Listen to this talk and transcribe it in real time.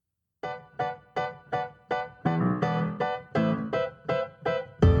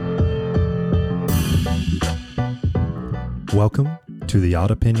Welcome to the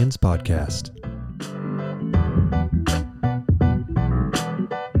Odd Opinions Podcast.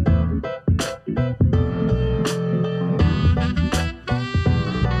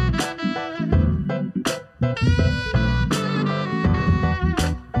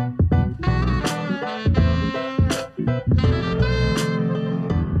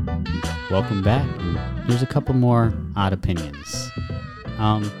 Welcome back. Here's a couple more odd opinions.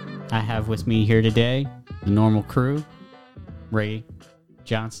 I have with me here today the normal crew, Ray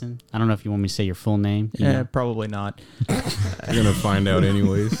Johnson. I don't know if you want me to say your full name. Yeah, probably not. You're going to find out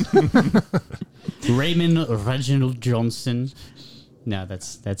anyways. Raymond Reginald Johnson. No,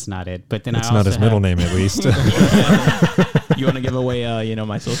 that's not it. But then That's I not also his middle have- name, at least. You want to give away,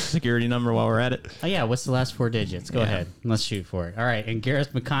 my social security number while we're at it? Oh yeah, what's the last four digits? Go ahead. Let's shoot for it. All right, and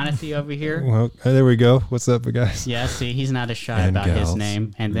Gareth McConaughey over here. Well, there we go. What's up, guys? Yeah, see, he's not as shy And about his gals.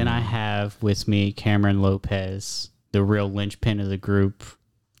 name. And then I have with me Cameron Lopez, the real linchpin of the group.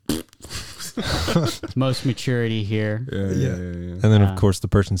 Most maturity here. Yeah. And then, of course, the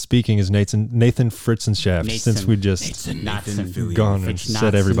person speaking is Nathan Fritzenschaft, since we just gone and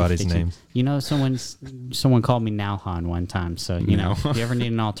said everybody's names. You know, someone called me Nauhan one time, so, you know, if you ever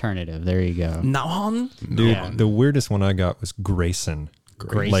need an alternative, there you go. Nauhan? Dude, Yeah. the weirdest one I got was Grayson.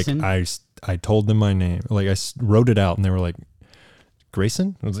 Grayson? Like, I told them my name. Like, wrote it out, and they were like,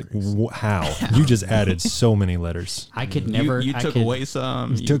 Grayson? I was like, how? You just added so many letters. I could never... You took away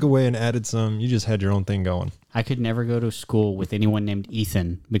some. You took away and added some. You just had your own thing going. I could never go to school with anyone named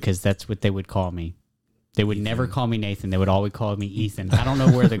Ethan because that's what they would call me. They would never call me Nathan. They would always call me Ethan. I don't know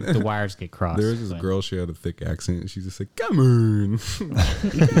where the wires get crossed. There was this but- girl, she had a thick accent. She just said, come on.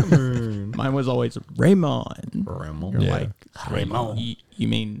 Come on. Mine was always Raymond. Ramon. Yeah. Like, Raymond. You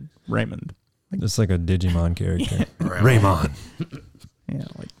mean Raymond. It's like a Digimon character. Raymond. Yeah,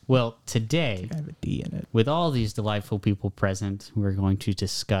 like Well, today, I have a D in it. with all these delightful people present, we're going to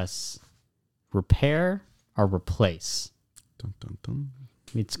discuss repair or replace. Dun, dun, dun.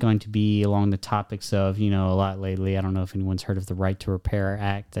 It's going to be along the topics of, a lot lately. I don't know if anyone's heard of the Right to Repair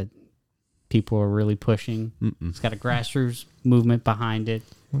Act that people are really pushing. It's got a grassroots movement behind it.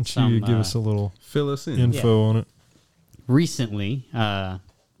 Why don't you give us a little Fill us in. info on it? Recently,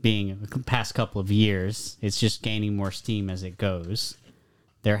 being the past couple of years, it's just gaining more steam as it goes.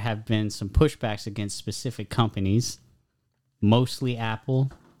 There have been some pushbacks against specific companies, mostly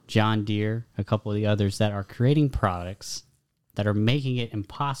Apple, John Deere, a couple of the others that are creating products that are making it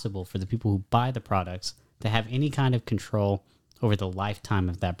impossible for the people who buy the products to have any kind of control over the lifetime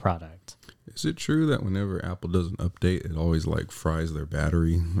of that product. Is it true that whenever Apple does an update, it always like fries their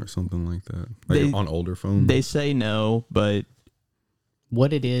battery or something like that? Like on older phones? They say no, but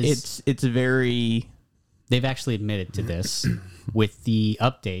What it is, it's very... they've actually admitted to this with the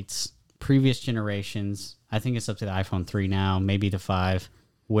updates, previous generations. I think it's up to the iPhone 3 now, maybe the 5,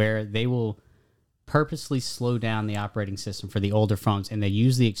 where they will purposely slow down the operating system for the older phones, and they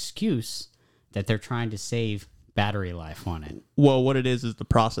use the excuse that they're trying to save battery life on it. Well, what it is the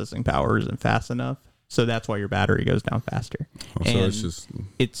processing power isn't fast enough, so that's why your battery goes down faster. Oh, so it's just...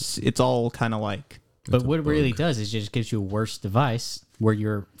 It's all kind of like... But what it really does is just gives you a worse device where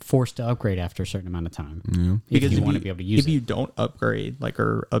you're forced to upgrade after a certain amount of time. Yeah. Because you want to be able to use if it. you don't upgrade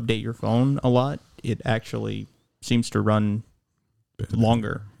or update your phone a lot, it actually seems to run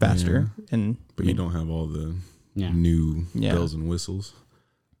longer, faster, and But you don't have all the Yeah. new Yeah. bells and whistles.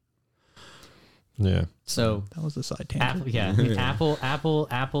 Yeah. So that was a side tangent.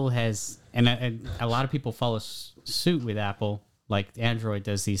 Apple has, and a lot of people follow suit with Apple. Like Android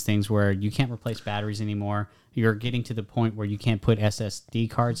does these things where you can't replace batteries anymore. You're getting to the point where you can't put SSD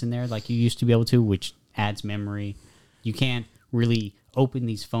cards in there like you used to be able to, which adds memory. You can't really open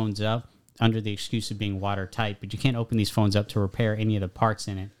these phones up under the excuse of being watertight, but you can't open these phones up to repair any of the parts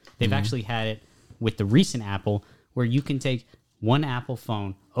in it. They've actually had it with the recent Apple where you can take one Apple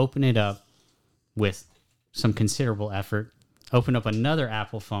phone, open it up with some considerable effort, open up another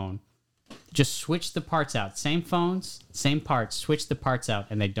Apple phone, just switch the parts out. Same phones, same parts, switch the parts out,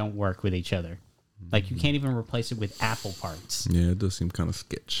 and they don't work with each other. Like, you can't even replace it with Apple parts. Yeah, it does seem kind of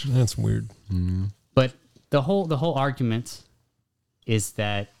sketch. That's weird. But the whole argument is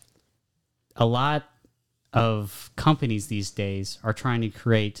that a lot of companies these days are trying to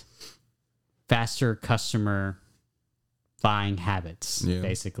create faster customer buying habits,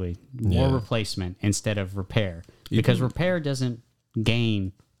 basically. More replacement instead of repair. Because repair doesn't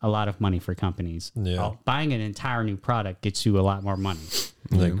gain a lot of money for companies. Yeah. Buying an entire new product gets you a lot more money.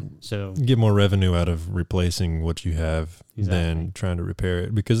 Like, So get more revenue out of replacing what you have than trying to repair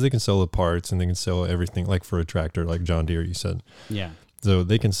it, because they can sell the parts and they can sell everything, like for a tractor like John Deere, you said. yeah. So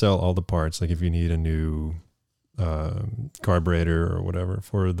they can sell all the parts. Like if you need a new carburetor or whatever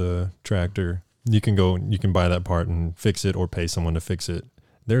for the tractor. You can buy that part and fix it or pay someone to fix it.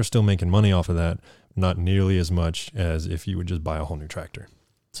 They're still making money off of that, not nearly as much as if you would just buy a whole new tractor.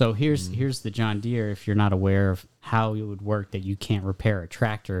 So here's the John Deere, if you're not aware of how it would work that you can't repair a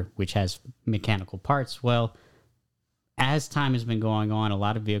tractor which has mechanical parts. Well, as time has been going on, a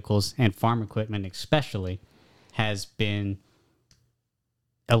lot of vehicles and farm equipment especially has been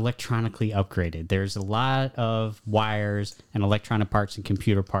electronically upgraded. There's a lot of wires and electronic parts and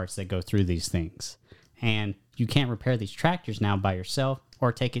computer parts that go through these things. And you can't repair these tractors now by yourself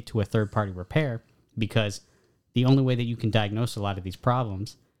or take it to a third-party repair, because the only way that you can diagnose a lot of these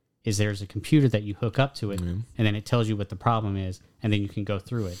problems is there's a computer that you hook up to it, and then it tells you what the problem is, and then you can go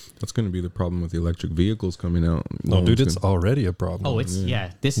through it. That's going to be the problem with the electric vehicles coming out. No, dude, it's already a problem. Oh, it's,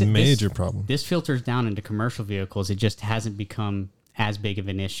 This is major problem. This filters down into commercial vehicles. It just hasn't become as big of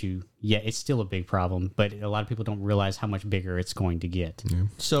an issue yet. It's still a big problem, but a lot of people don't realize how much bigger it's going to get. Yeah.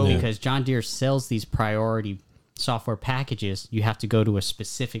 So Because John Deere sells these priority software packages, you have to go to a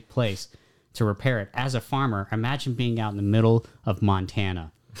specific place to repair it. As a farmer, imagine being out in the middle of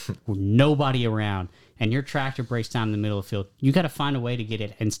Montana with nobody around, and your tractor breaks down in the middle of the field. You got to find a way to get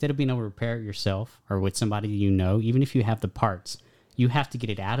it. Instead of being able to repair it yourself or with somebody you know, even if you have the parts, you have to get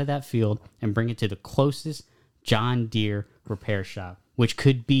it out of that field and bring it to the closest John Deere repair shop, which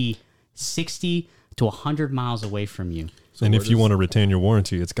could be 60 to 100 miles away from you. So and if you want to retain your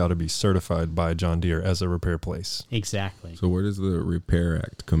warranty, it's got to be certified by John Deere as a repair place. Exactly. So where does the Repair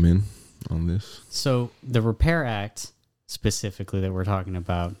Act come in on this? So the Repair Act specifically that we're talking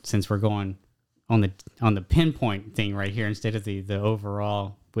about, since we're going on the pinpoint thing right here instead of the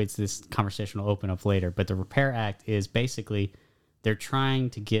overall, which this conversation will open up later, but the Repair Act is basically they're trying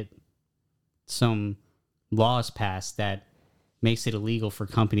to get some laws passed that makes it illegal for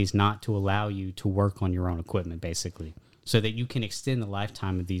companies not to allow you to work on your own equipment, basically, so that you can extend the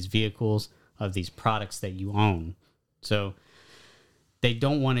lifetime of these vehicles, of these products that you own. So they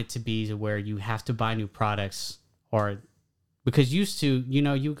don't want it to be to where you have to buy new products, or because used to,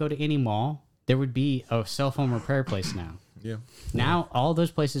 you go to any mall, there would be a cell phone repair place now. Yeah. Now all those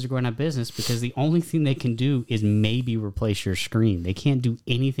places are going out of business because the only thing they can do is maybe replace your screen. They can't do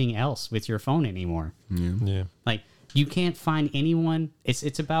anything else with your phone anymore. Yeah. Like, you can't find anyone.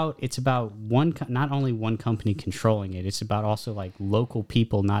 It's about one, not only one company controlling it. It's about also like local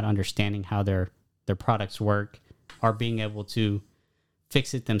people not understanding how their products work, or being able to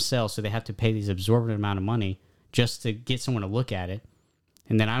fix it themselves. So they have to pay these absorbent amount of money just to get someone to look at it.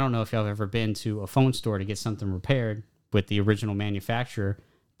 And then I don't know if y'all have ever been to a phone store to get something repaired with the original manufacturer.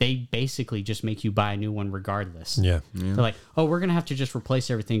 They basically just make you buy a new one regardless. Yeah. They're like, oh, we're going to have to just replace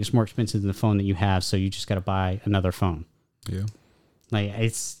everything. It's more expensive than the phone that you have, so you just got to buy another phone. Yeah. Like,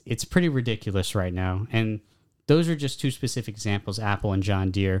 it's pretty ridiculous right now. And those are just two specific examples, Apple and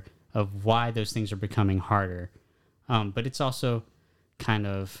John Deere, of why those things are becoming harder. But it's also kind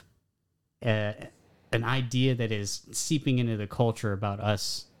of an idea that is seeping into the culture about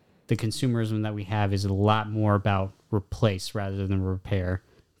us. The consumerism that we have is a lot more about replace rather than repair.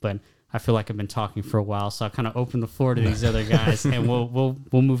 But I feel like I've been talking for a while, so I'll kind of open the floor to these other guys, and we'll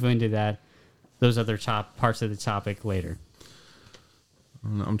move into those other parts of the topic later.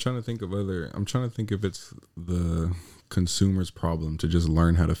 I'm trying to think if it's the consumer's problem to just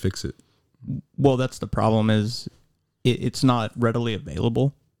learn how to fix it. Well, that's the problem, is it's not readily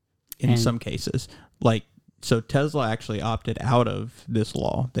available in some cases. Like, so Tesla actually opted out of this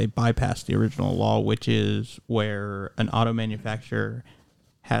law. They bypassed the original law, which is where an auto manufacturer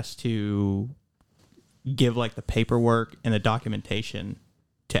has to give like the paperwork and the documentation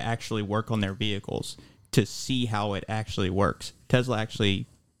to actually work on their vehicles to see how it actually works. Tesla actually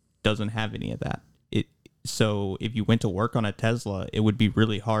doesn't have any of that. So if you went to work on a Tesla, it would be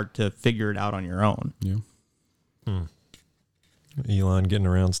really hard to figure it out on your own. Yeah. Elon getting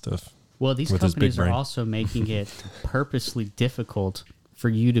around stuff. Well, these with his big companies are brain. also making it purposely difficult for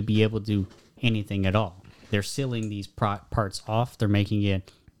you to be able to do anything at all. They're sealing these parts off. They're making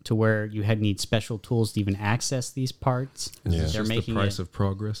it to where you need special tools to even access these parts. Yeah. It's They're just the making price of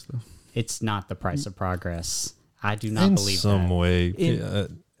progress, though. It's not the price of progress. I do not In believe some that. way,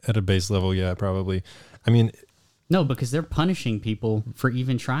 at a base level, yeah, probably. I mean, No, because they're punishing people for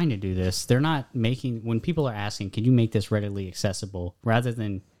even trying to do this. They're not making, when people are asking, can you make this readily accessible, rather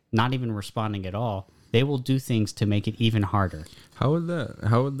than not even responding at all, they will do things to make it even harder. How would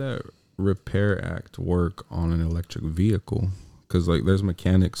that Repair Act work on an electric vehicle? Because like there's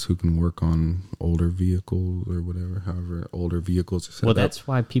mechanics who can work on older vehicles or whatever, however older vehicles are set Well, up. that's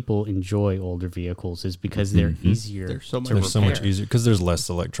why people enjoy older vehicles is because they're easier. They're so much to They're so much repair. easier because there's less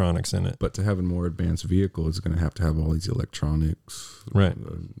electronics in it. But to have a more advanced vehicle, it's going to have all these electronics, Right.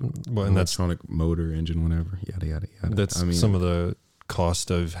 Well, and that's electronic motor, engine, whatever, yada yada yada. That's some of the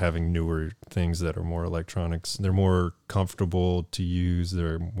cost of having newer things that are more electronics. They're more comfortable to use.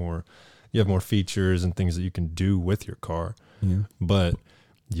 You have more features and things that you can do with your car, Yeah. but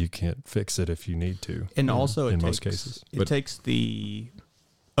you can't fix it if you need to. And also, in most cases. it takes the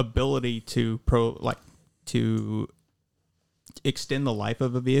ability to extend the life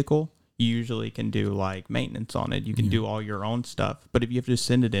of a vehicle. You usually can do like maintenance on it. You can do all your own stuff. But if you have to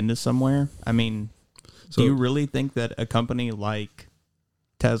send it into somewhere, I mean, So- do you really think that a company like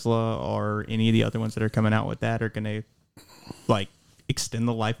Tesla or any of the other ones that are coming out with that are going to like extend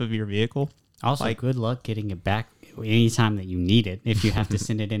the life of your vehicle? Also, Like- good luck getting it back anytime that you need it. If you have to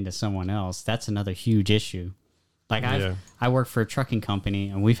send it into someone else, that's another huge issue. Like I work for a trucking company,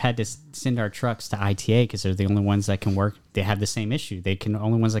 and we've had to send our trucks to ITA because they're the only ones that can work. They have the same issue.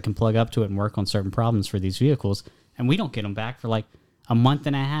 Only ones that can plug up to it and work on certain problems for these vehicles, and we don't get them back for like a month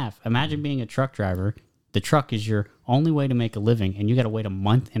and a half. Imagine being a truck driver. The truck is your only way to make a living, and you got to wait a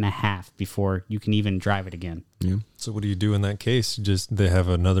month and a half before you can even drive it again. Yeah. So what do you do in that case? Just they have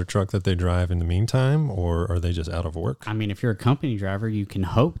another truck that they drive in the meantime, or are they just out of work? I mean, if you're a company driver, you can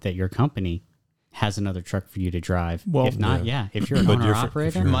hope that your company has another truck for you to drive. Well, if not, if you're an But owner if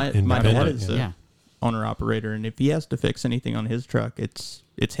operator, you're My dad independent, is yeah. a owner operator, and if he has to fix anything on his truck, it's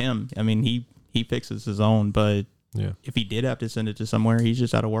him. I mean, he fixes his own, but Yeah. if he did have to send it to somewhere, he's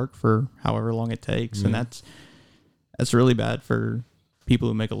just out of work for however long it takes, and that's really bad for people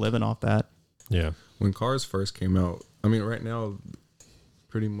who make a living off that. Yeah. When cars first came out, I mean, right now,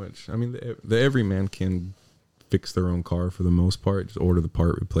 pretty much, I mean, the everyman can fix their own car for the most part. Just order the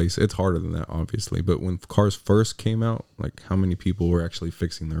part, replace it. It's harder than that, obviously. But when cars first came out, like, how many people were actually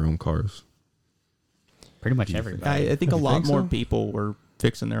fixing their own cars? pretty much everybody. I think a lot think more so? people were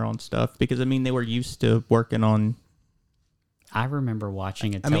fixing their own stuff because I mean they were used to working on. I remember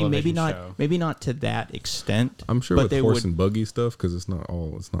watching a I television mean, show. maybe not to that extent. I'm sure but with they horse would. and buggy stuff, because it's not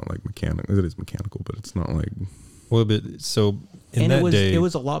like mechanical. It is mechanical, but it's not like, Well, but so in And that it day,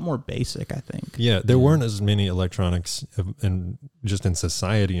 was a lot more basic, I think. yeah, there weren't as many electronics in just in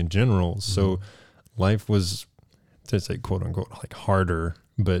society in general. So life was, to say quote unquote, like harder,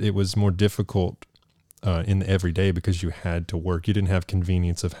 but it was more difficult in the everyday because you had to work. You didn't have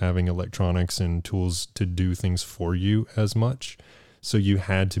convenience of having electronics and tools to do things for you as much. So you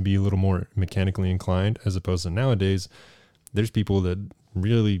had to be a little more mechanically inclined, as opposed to nowadays. There's people that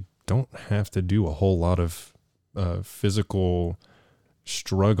really don't have to do a whole lot of physical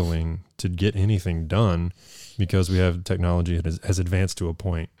struggling to get anything done because we have technology that has advanced to a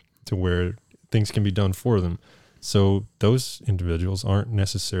point to where things can be done for them. So those individuals aren't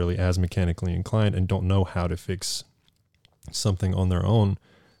necessarily as mechanically inclined and don't know how to fix something on their own.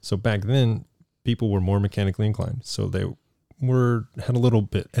 So back then, people were more mechanically inclined. So they had a little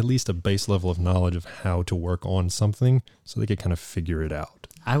bit, at least a base level of knowledge of how to work on something so they could kind of figure it out.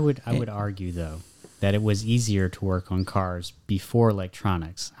 I would argue though that it was easier to work on cars before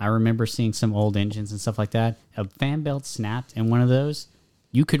electronics. I remember seeing some old engines and stuff like that. A fan belt snapped in one of those.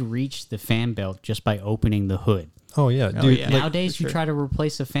 You could reach the fan belt just by opening the hood. Oh yeah, Oh, dude. yeah. Like, Nowadays, for you sure. try to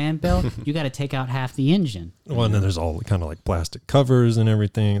replace a fan belt, you got to take out half the engine. well, and then there's all kind of like plastic covers and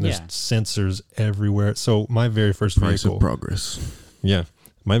everything. There's Yeah. sensors everywhere. So my very first price vehicle, of progress. yeah,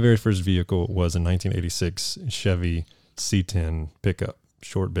 my very first vehicle was a 1986 Chevy C10 pickup,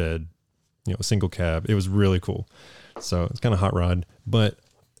 short bed, single cab. It was really cool. So it's kind of hot rod. But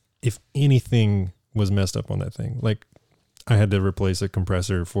if anything was messed up on that thing, like I had to replace a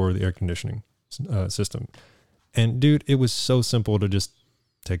compressor for the air conditioning system. And dude, it was so simple to just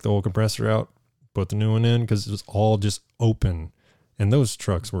take the old compressor out, put the new one in, because it was all just open. And those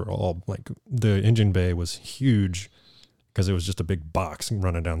trucks were all like, the engine bay was huge because it was just a big box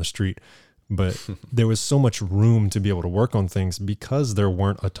running down the street. But there was so much room to be able to work on things because there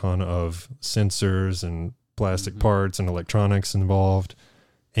weren't a ton of sensors and plastic parts and electronics involved.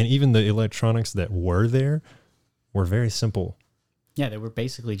 And even the electronics that were there were very simple. Yeah, they were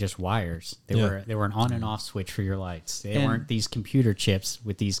basically just wires. They Yeah. were an on and off switch for your lights. They And- weren't these computer chips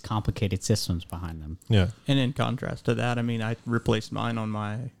with these complicated systems behind them. Yeah. And in contrast to that, I mean, I replaced mine on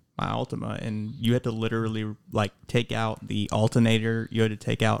my Altima, and you had to literally like take out the alternator. You had to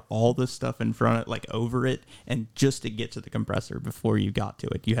take out all the stuff in front of like over it, and just to get to the compressor before you got to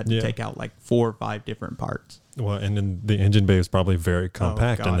it, you had to Yeah. take out like 4 or 5 different parts. Well, and then the engine bay was probably very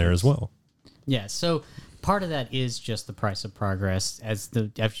compact in God, there as it's- well. Yeah, so part of that is just the price of progress. As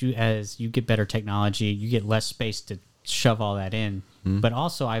you get better technology, you get less space to shove all that in. But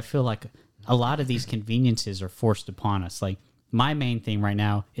also, I feel like a lot of these conveniences are forced upon us. Like my main thing right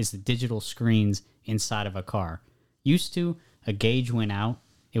now is the digital screens inside of a car. Used to, a gauge went out,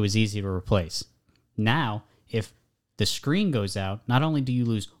 it was easy to replace. Now, if the screen goes out, not only do you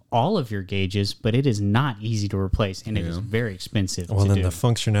lose all of your gauges, but it is not easy to replace, and it is very expensive Well, to then do. the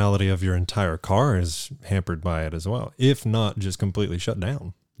functionality of your entire car is hampered by it as well, if not just completely shut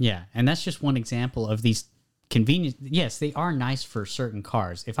down. Yeah, and that's just one example of these convenience. Yes, they are nice for certain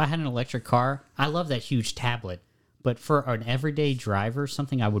cars. If I had an electric car, I love that huge tablet. But for an everyday driver,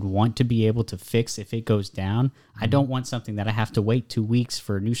 something I would want to be able to fix if it goes down, I don't want something that I have to wait 2 weeks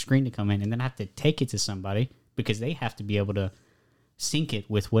for a new screen to come in and then I have to take it to somebody because they have to be able to sync it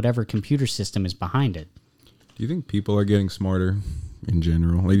with whatever computer system is behind it. Do you think people are getting smarter in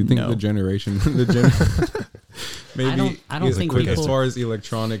general? Like, do you think No. the generation, maybe I don't think as people- far as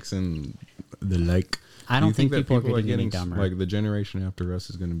electronics and the like. I do you don't think that people are getting any dumber. like the generation after us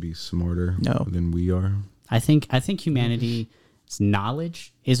is going to be smarter No. than we are? I think humanity's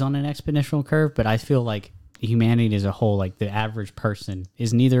knowledge is on an exponential curve, but I feel like humanity as a whole, like the average person,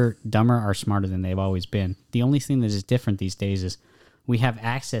 is neither dumber or smarter than they've always been. The only thing that is different these days is we have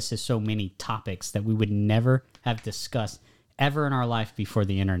access to so many topics that we would never have discussed ever in our life before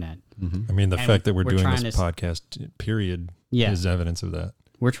the internet. I mean, the And fact that we're doing trying this to podcast, period, Yeah. is evidence of that.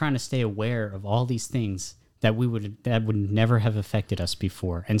 We're trying to stay aware of all these things that would never have affected us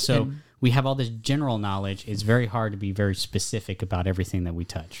before. And so we have all this general knowledge. It's very hard to be very specific about everything that we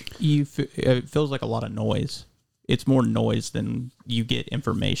touch. It feels like a lot of noise. It's more noise than you get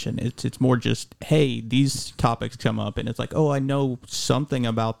information. It's more just, hey, these topics come up, and it's like, oh, I know something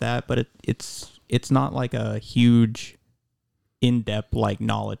about that, but it's not like a huge in-depth like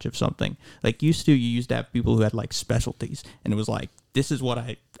knowledge of something. Like you used to have people who had like specialties, and it was like, this is what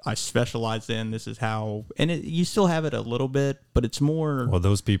I specialize in. This is how, and you still have it a little bit, but it's more. Well,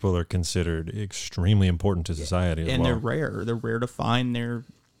 those people are considered extremely important to society as and well. they're rare. They're rare to find.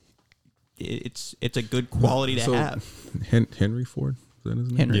 It's a good quality to have. Henry Ford, is that his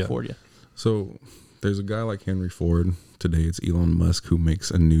name? Henry Yeah. Ford, yeah. So there's a guy like Henry Ford. Today it's Elon Musk who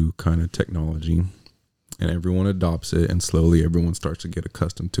makes a new kind of technology, and everyone adopts it, and slowly everyone starts to get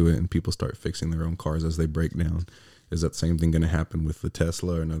accustomed to it, and people start fixing their own cars as they break down. Is that same thing going to happen with the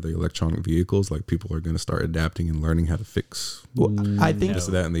Tesla and other electronic vehicles? Like people are going to start adapting and learning how to fix Well, I think this,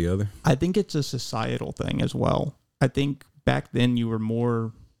 that, and the other? I think it's a societal thing as well. I think back then you were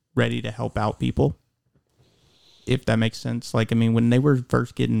more ready to help out people, if that makes sense. Like, I mean, when they were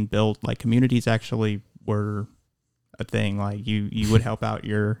first getting built, like communities actually were a thing. Like you would help out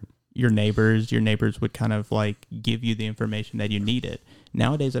your neighbors. Your neighbors would kind of like give you the information that you needed.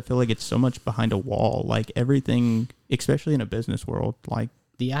 Nowadays, I feel like it's so much behind a wall. Like everything, especially in a business world, like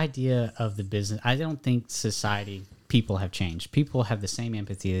The idea of the business, I don't think people have changed. People have the same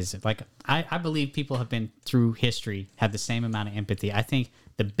empathy as, like, I believe people have been through history, have the same amount of empathy. I think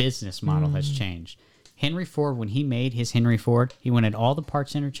the business model has changed. Henry Ford, when he made his Henry Ford, he wanted all the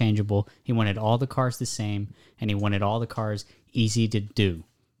parts interchangeable, he wanted all the cars the same, and he wanted all the cars easy to do.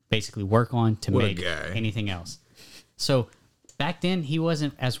 Basically work on to What a make guy. anything else. So back then he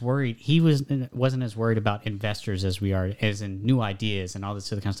wasn't as worried. He wasn't as worried about investors as we are, as in new ideas and all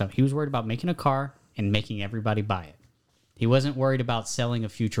this other kind of stuff. He was worried about making a car and making everybody buy it. He wasn't worried about selling a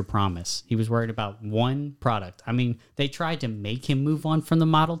future promise. He was worried about one product. I mean, they tried to make him move on from the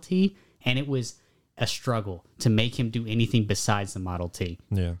Model T, and it was a struggle to make him do anything besides the Model T.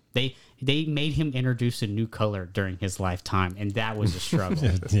 Yeah. They made him introduce a new color during his lifetime, and that was a struggle.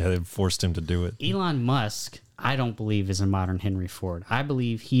 Yeah, they forced him to do it. Elon Musk, I don't believe is a modern Henry Ford. I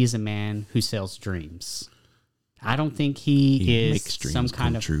believe he is a man who sells dreams. I don't think he is makes dreams some come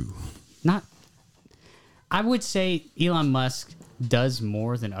kind of true. not. I would say Elon Musk does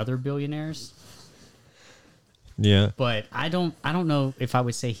more than other billionaires, Yeah. but I don't know if I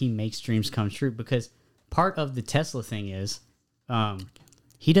would say he makes dreams come true, because part of the Tesla thing is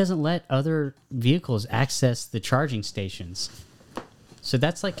he doesn't let other vehicles access the charging stations. So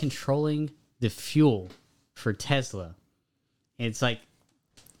that's like controlling the fuel for Tesla. It's like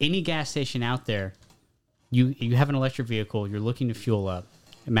any gas station out there, you have an electric vehicle, you're looking to fuel up.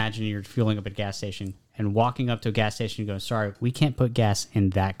 Imagine you're fueling up at a gas station and walking up to a gas station and going, sorry, we can't put gas in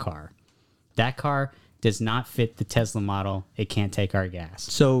that car. That car does not fit the Tesla model. It can't take our gas.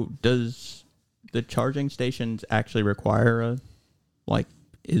 So does the charging stations actually require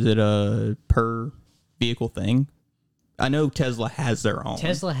is it a per vehicle thing? I know Tesla has their own.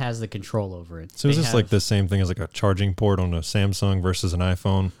 Tesla has the control over it. So is They this have- like the same thing as like a charging port on a Samsung versus an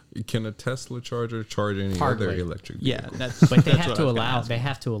iPhone? Can a Tesla charger charge any Hardly. other electric Yeah, vehicle? that's. But they that's have what to I was gonna allow. ask. They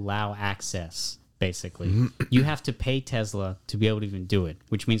have to allow access. Basically, you have to pay Tesla to be able to even do it,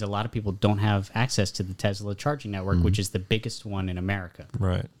 which means a lot of people don't have access to the Tesla charging network, which is the biggest one in America.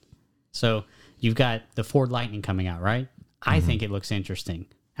 Right. So you've got the Ford Lightning coming out, right? I think it looks interesting.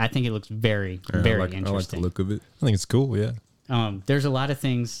 I think it looks very, Yeah, very I like the interesting. look of it. I think it's cool. Yeah. There's a lot of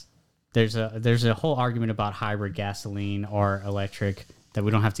things. There's a whole argument about hybrid gasoline or electric that we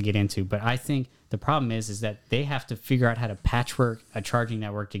don't have to get into. But I think the problem is that they have to figure out how to patchwork a charging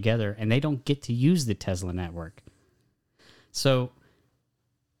network together, and they don't get to use the Tesla network. So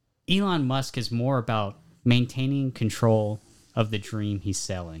Elon Musk is more about maintaining control of the dream he's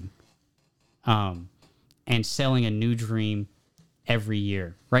selling, and selling a new dream every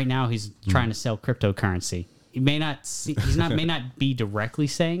year. Right now, he's trying to sell cryptocurrency. He may not see, may not be directly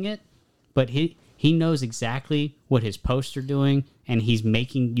saying it, but he knows exactly what his posts are doing, and he's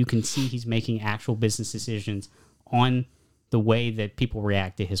making. You can see he's making actual business decisions on the way that people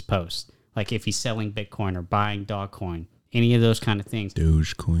react to his posts. Like if he's selling Bitcoin or buying Dogecoin, any of those kind of things.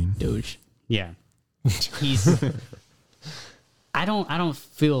 Dogecoin. Doge. Yeah, he's. I don't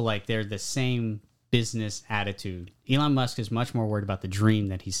feel like they're the same business attitude. Elon Musk is much more worried about the dream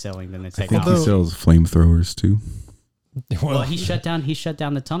that he's selling than the I think technology. he sells flamethrowers too. Well, he shut down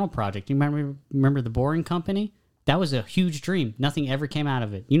the tunnel project. You remember the Boring Company? That was a huge dream. Nothing ever came out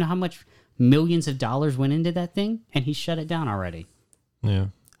of it. You know how much millions of dollars went into that thing, and he shut it down already. Yeah.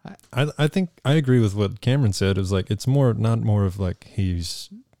 I think I agree with what Cameron said. It was like it's not more of like he's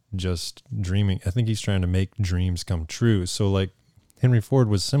just dreaming. I think he's trying to make dreams come true. So like Henry Ford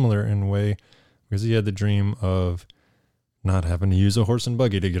was similar in a way because he had the dream of not having to use a horse and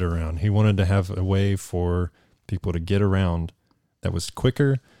buggy to get around. He wanted to have a way for people to get around that was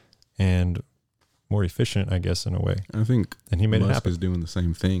quicker and more efficient, I guess, in a way. I think And he made it Musk happen. is doing the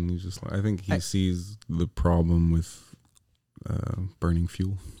same thing. He's just like, I think he sees the problem with burning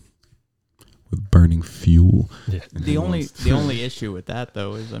fuel. With burning fuel. Yeah. And The he only wants- the only issue with that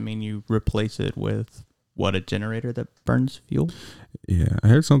though is, I mean, you replace it with what, a generator that burns fuel. Yeah, I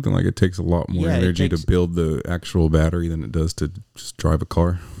heard something like it takes a lot more Yeah, it energy takes- to build the actual battery than it does to just drive a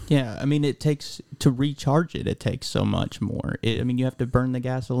car. Yeah, I mean, it takes to recharge it. It takes so much more. I mean, you have to burn the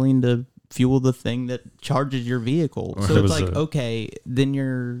gasoline to fuel the thing that charges your vehicle. So There it's was like, a- okay, then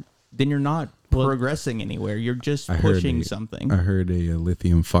you're not progressing anywhere. You're just I heard pushing a- something. I heard a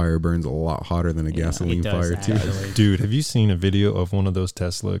lithium fire burns a lot hotter than a gasoline It does, fire too. actually. Dude, have you seen a video of one of those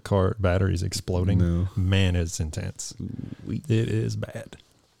Tesla car batteries exploding? No. Man, it's intense. Sweet. It is bad.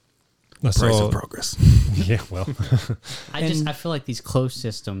 I Price saw- of progress. Yeah, well, I feel like these closed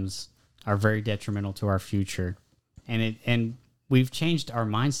systems are very detrimental to our future, and we've changed our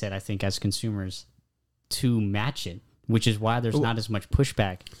mindset, I think, as consumers to match it, which is why there's not as much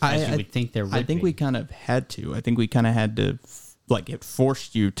pushback as you would think there would. I think be. we kind of had to. I think we kind of had to, like, it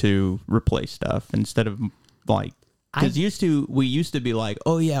forced you to replace stuff instead of like, because we used to be like,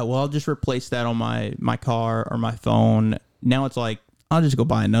 oh yeah, well I'll just replace that on my car or my phone. Now it's like I'll just go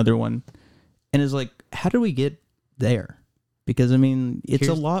buy another one, and it's like, how do we get there? Because I mean, it's a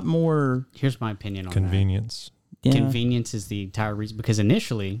Here's- lot more Here's my opinion on convenience. yeah. Convenience is the entire reason. Because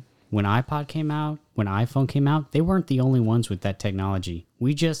initially, when iPod came out, when iPhone came out, they weren't the only ones with that technology.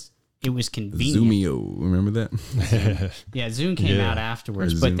 It was convenient. Zoomio, remember that? Yeah, Zoom came Yeah. out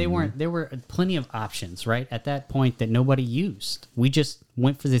afterwards, Or but Zoom, they weren't. There were plenty of options, right, at that point that nobody used. We just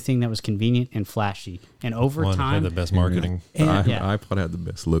went for the thing that was convenient and flashy, and over One had time, the best marketing. And- Yeah. iPod had the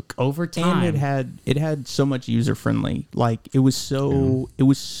best look. over time, And it had so much user friendly. Like it was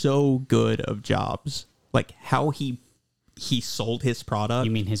so good of Jobs. Like how he sold his product.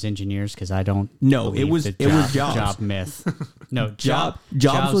 you mean his engineers? Because I don't. No, it believe was- the it was Jobs. job myth. No, Jobs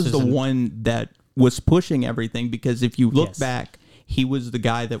was the an- one that was pushing everything, because if you look Yes. back, he was the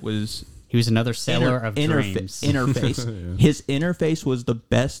guy that was He was another seller of dreams. interface. His interface was the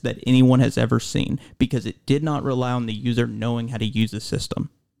best that anyone has ever seen, because it did not rely on the user knowing how to use the system.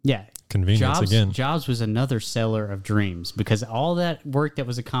 Yeah. Convenience again. Jobs was another seller of dreams, because all that work that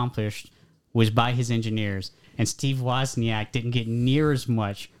was accomplished was by his engineers, and Steve Wozniak didn't get near as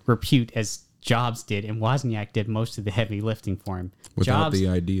much repute as Jobs did, and Wozniak did most of the heavy lifting for him. Without the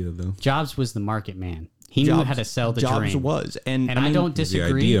idea, though. Jobs was the market man. He knew how to sell the Jobs dream. was, And I mean, don't He's the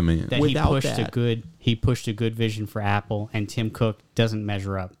disagree idea man. that Without he pushed a good vision for Apple, and Tim Cook doesn't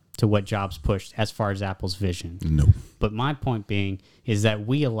measure up to what Jobs pushed as far as Apple's vision. No. But my point being is that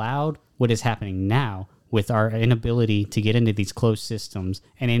we allowed what is happening now with our inability to get into these closed systems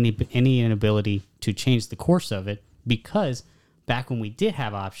and any inability to change the course of it because back when we did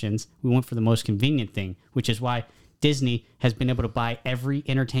have options, we went for the most convenient thing, which is why Disney has been able to buy every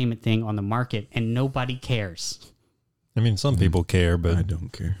entertainment thing on the market and nobody cares. I mean, some people care, but I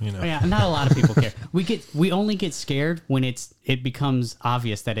don't care. you know, Oh, yeah, not a lot of people care. We only get scared when it becomes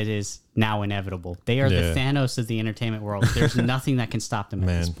obvious that it is now inevitable. They are Yeah. the Thanos of the entertainment world. There's nothing that can stop them at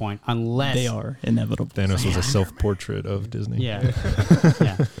this Man. point, unless They are inevitable. Thanos was a self-portrait of Disney. Yeah,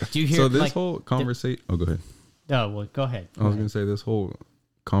 yeah. Do you hear? So this like, whole conversation. Oh, go ahead. oh well, go ahead. I was gonna say this whole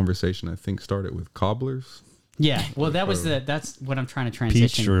conversation I think started with cobblers. Yeah, well, that's what I'm trying to Peach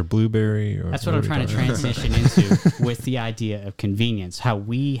transition. or blueberry. Or That's what I'm trying to transition into with the idea of convenience. How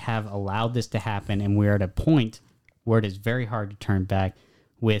we have allowed this to happen, and we're at a point where it is very hard to turn back.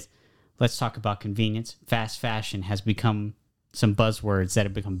 With, let's talk about convenience. Fast fashion has become some buzzwords that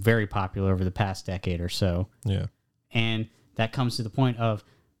have become very popular over the past decade or so. Yeah. And that comes to the point of,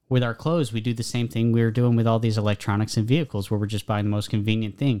 with our clothes, we do the same thing we're doing with all these electronics and vehicles, where we're just buying the most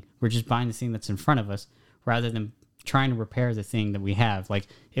convenient thing. We're just buying the thing that's in front of us, rather than trying to repair the thing that we have. Like,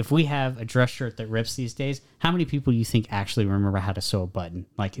 if we have a dress shirt that rips these days, how many people do you think actually remember how to sew a button?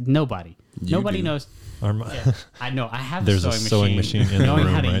 Like, nobody. Nobody do. knows. Our, I know. I have There's a a sewing sewing machine in the knowing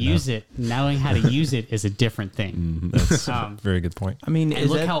room how to right use it, knowing how to use it is a different thing. That's a very good point. I mean, And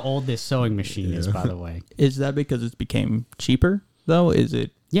look how old this sewing machine is, by the way. is that because it became cheaper though? Is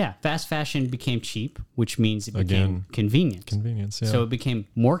it? Yeah, fast fashion became cheap, which means it became Again, convenient. Convenience. Yeah. So it became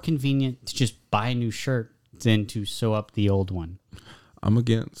more convenient to just buy a new shirt than to sew up the old one. I'm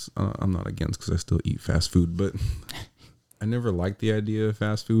against. I'm not against because I still eat fast food, but I never liked the idea of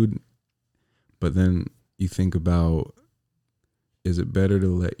fast food. But then you think about, is it better to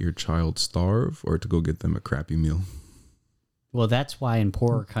let your child starve or to go get them a crappy meal? Well, that's why in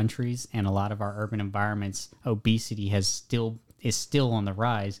poorer countries and a lot of our urban environments, obesity is still on the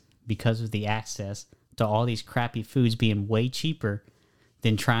rise because of the access to all these crappy foods being way cheaper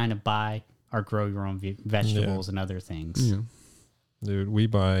than trying to buy or grow your own vegetables and other things. Yeah. Dude, we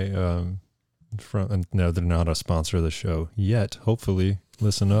buy from, and no, they're not a sponsor of the show yet. Hopefully,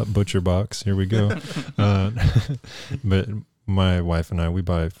 listen up, Butcher Box. Here we go. But my wife and I, we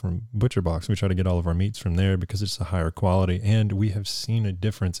buy from Butcher Box. We try to get all of our meats from there because it's a higher quality, and we have seen a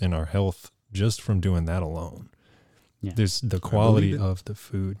difference in our health just from doing that alone. Yeah. There's the quality believe it. of the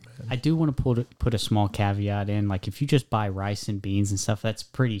food, man. I do want to put a small caveat in. Like, if you just buy rice and beans and stuff, that's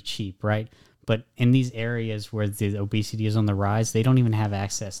pretty cheap, right? But in these areas where the obesity is on the rise, they don't even have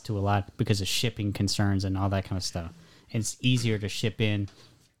access to a lot because of shipping concerns and all that kind of stuff. And it's easier to ship in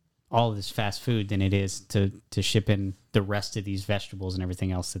all of this fast food than it is to ship in the rest of these vegetables and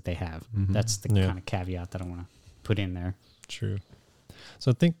everything else that they have. That's the kind of caveat that I want to put in there. True.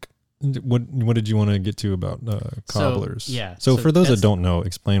 So I think, what did you want to get to about cobblers? So for those that don't know,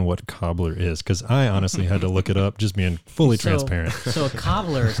 explain what cobbler is, because I honestly had to look it up, just being fully transparent. So a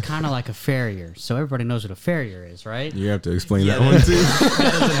cobbler is kind of like a farrier. So everybody knows what a farrier is, right? You have to explain that one too.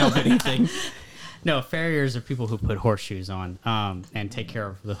 That doesn't help anything. No, farriers are people who put horseshoes on and take care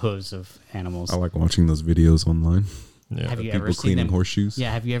of the hooves of animals. I like watching those videos online. Yeah. Have you People ever seen cleaning them? horseshoes.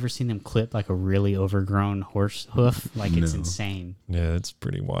 Yeah, have you ever seen them clip like a really overgrown horse hoof? Like, it's No. insane. Yeah, it's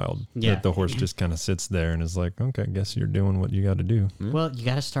pretty wild. Yeah. That the horse just kind of sits there and is like, okay, I guess you're doing what you got to do. Well, you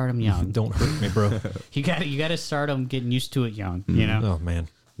got to start them young. Don't hurt me, bro. You got to start them getting used to it young. You know. Oh, man.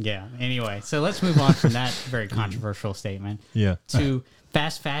 Yeah. Anyway, so let's move on from that very controversial statement Yeah. to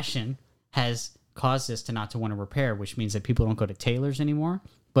fast fashion has caused us to not to want to repair, which means that people don't go to tailors anymore.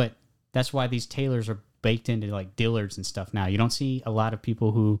 But that's why these tailors are baked into like Dillard's and stuff now. You don't see a lot of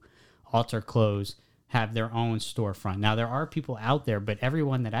people who alter clothes have their own storefront. Now, there are people out there, but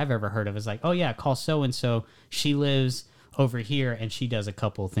everyone that I've ever heard of is like, oh yeah, call so-and-so. She lives over here and she does a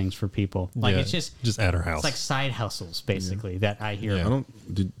couple of things for people. Like, Yeah, it's just at her house. it's like side hustles basically that I hear. Yeah. I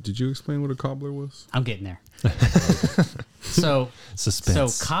don't. Did you explain what a cobbler was? I'm getting there. So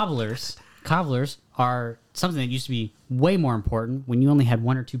Suspense. So cobblers are something that used to be way more important when you only had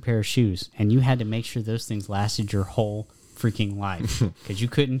one or two pair of shoes, and you had to make sure those things lasted your whole freaking life because you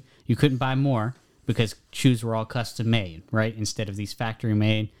couldn't buy more because shoes were all custom made, right? Instead of these factory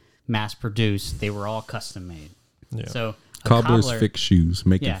made, mass produced, they were all custom made. Yeah. So a Cobblers cobbler- fix shoes,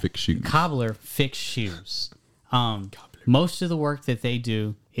 making fix shoes. Cobbler fix shoes. Most of the work that they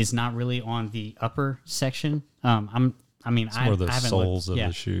do is not really on the upper section. I more the haven't soles looked. of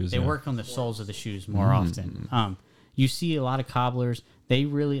the shoes, They yeah. work on the soles of the shoes more often. You see a lot of cobblers. They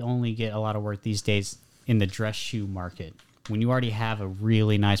really only get a lot of work these days in the dress shoe market. When you already have a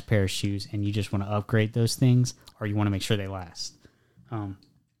really nice pair of shoes and you just want to upgrade those things, or you want to make sure they last.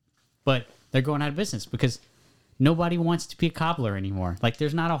 But they're going out of business because nobody wants to be a cobbler anymore. Like,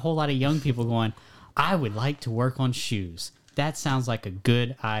 there's not a whole lot of young people going, I would like to work on shoes. That sounds like a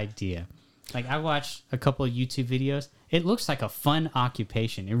good idea. Like, I watched a couple of YouTube videos. It looks like a fun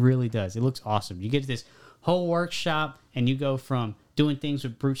occupation. It really does. It looks awesome. You get this whole workshop, and you go from doing things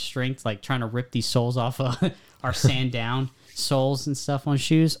with brute strength, like trying to rip these soles off of our sand down soles and stuff on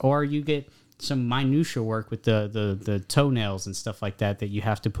shoes, or you get some minutia work with the toenails and stuff like that you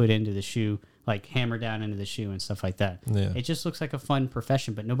have to put into the shoe, like hammer down into the shoe and stuff like that. Yeah. It just looks like a fun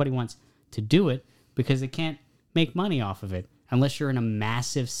profession, but nobody wants to do it because they can't make money off of it unless you're in a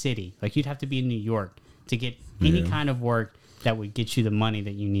massive city. Like, you'd have to be in New York to get any kind of work that would get you the money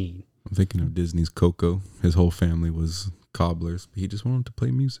that you need. I'm thinking of Disney's Coco. His whole family was cobblers, but he just wanted to play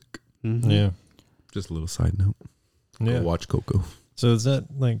music. Yeah. Just a little side note. Yeah. Go watch Coco. So is that,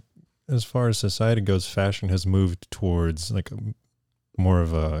 like, as far as society goes, fashion has moved towards like more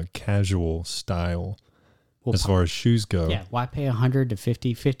of a casual style Well, as far as shoes go. Yeah, why pay $100 to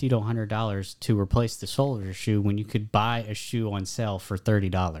 $50 to $100 to replace the sole of your shoe when you could buy a shoe on sale for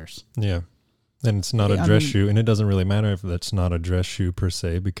 $30? Yeah. And it's not Yeah, a dress shoe, and it doesn't really matter if that's not a dress shoe per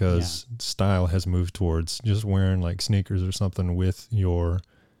se, because style has moved towards just wearing like sneakers or something with your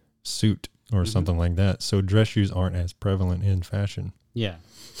suit or something like that. So dress shoes aren't as prevalent in fashion. Yeah.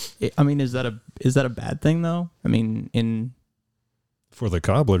 I mean, is that a bad thing though? I mean, For the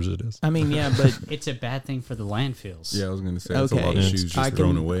cobblers, it is. yeah, but It's a bad thing for the landfills. Yeah, I was going to say, that's a okay, lot of shoes just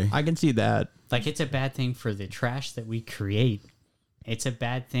thrown away. I can see that. Like, it's a bad thing for the trash that we create. It's a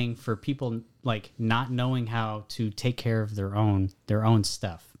bad thing for people, like, not knowing how to take care of their own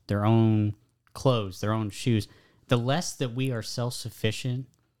stuff, their own clothes, their own shoes. The less that we are self-sufficient,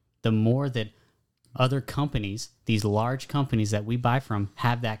 the more that other companies, these large companies that we buy from,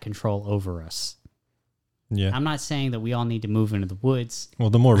 have that control over us. Yeah. I'm not saying that we all need to move into the woods. Well,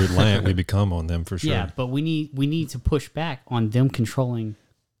 the more reliant we become on them, for sure. Yeah, but we need to push back on them controlling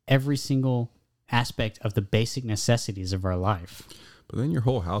every single aspect of the basic necessities of our life. But then your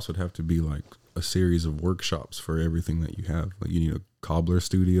whole house would have to be like a series of workshops for everything that you have. Like, you need a cobbler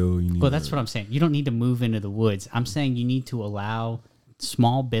studio. You need Well, that's what I'm saying. You don't need to move into the woods. I'm saying you need to allow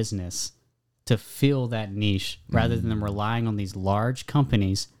small business to fill that niche rather than them relying on these large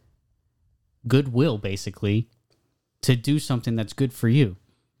companies, goodwill basically, to do something that's good for you.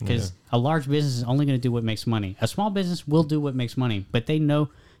 Because a large business is only going to do what makes money. A small business will do what makes money, but they know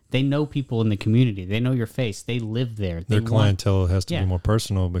people in the community. They know your face. They live there. Their clientele has to be more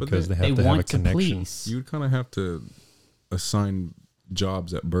personal because they have to have a connection. Please. You would kind of have to assign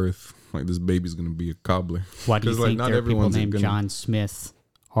jobs at birth. Like, this baby's going to be a cobbler. Why do you 'Cause, think not there are people everyone's named gonna- John Smith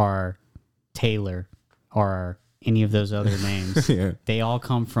or Taylor or any of those other names? Yeah. They all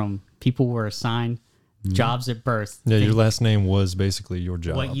come from people who were assigned jobs at birth. Yeah, They- your last name was basically your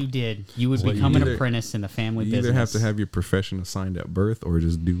job. what you did. You would What you become an did. apprentice in the family You business. either have to have your profession assigned at birth or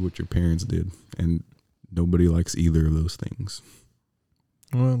just do what your parents did. And nobody likes either of those things.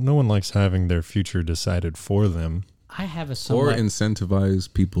 Well, no one likes having their future decided for them. I have a Or somewhat,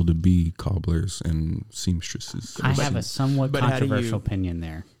 incentivize people to be cobblers and seamstresses. I have a somewhat But how do you- controversial opinion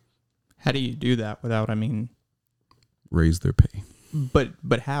there. How do you do that without? Raise their pay.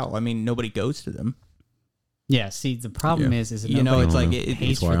 But how? Nobody goes to them. Yeah, see, the problem is that You know, nobody it's like it-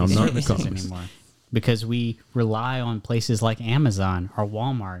 pays That's why for I'm these not in services comics. anymore because we rely on places like Amazon or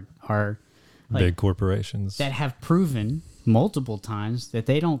Walmart or like, Big corporations. that have proven multiple times that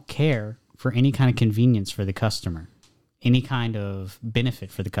they don't care for any kind of convenience for the customer, any kind of benefit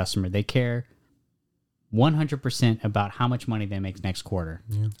for the customer. They care 100% about how much money they make next quarter.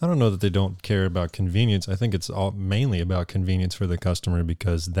 I don't know that they don't care about convenience. I think it's all mainly about convenience for the customer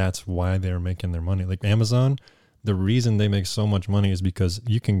because that's why they're making their money. Like Amazon, the reason they make so much money is because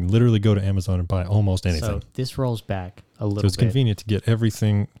you can literally go to Amazon and buy almost anything. So this rolls back a So little it's bit. convenient to get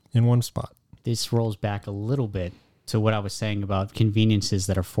everything in one spot. This rolls back a little bit to what I was saying about conveniences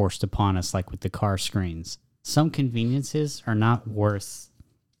that are forced upon us, like with the car screens. Some conveniences are not worth,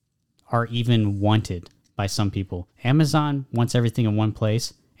 are even wanted by some people. Amazon wants everything in one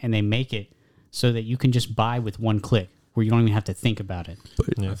place, and they make it so that you can just buy with one click, where you don't even have to think about it. But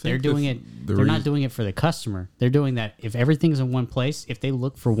Yeah. I think They're doing it. the They're not reason- doing it for the customer. They're doing that. If everything's in one place, if they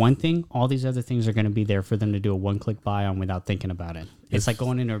look for one thing, all these other things are going to be there for them to do a one-click buy on without thinking about it. It's like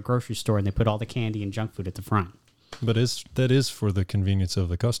going into a grocery store and they put all the candy and junk food at the front. But that is for the convenience of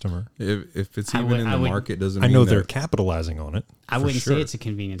the customer. If it's I even would- in I the would- market, doesn't I mean know that they're capitalizing on it. I for wouldn't sure. say it's a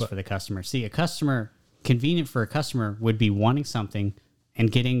convenience for the customer. See, a customer, convenient for a customer would be wanting something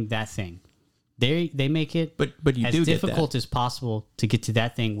and getting that thing. They make it But you as do get difficult as possible to get to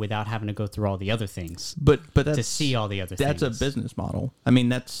that thing without having to go through all the other things, But that's to see all the other that's things. a business model.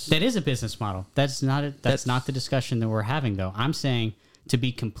 That's That is a business model. That's not the discussion that we're having, though. I'm saying to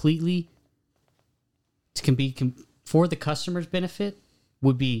be completely can be for the customer's benefit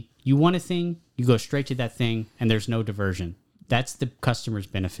would be you want a thing, you go straight to that thing, and there's no diversion. That's the customer's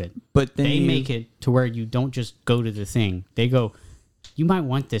benefit. But then they you- make it to where you don't just go to the thing. They go, you might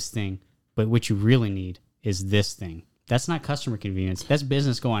want this thing, but what you really need is this thing. That's not customer convenience. That's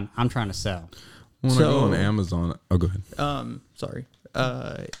business going, I'm trying to sell. When I So- go on Amazon, oh, go ahead. Sorry.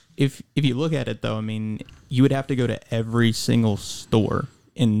 If you look at it though, I mean, you would have to go to every single store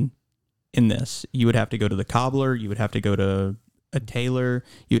in this. You would have to go to the cobbler. You would have to go to a tailor.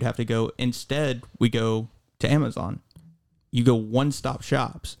 You would have to go. Instead, we go to Amazon. You go one-stop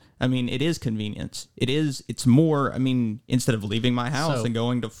shops. I mean, it is convenience. It's more. I mean, instead of leaving my house So- and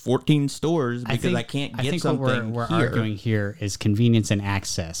going to 14 stores because I can't get something what we're here. arguing here is convenience and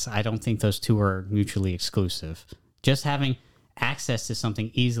access. I don't think those two are mutually exclusive. Just having access to something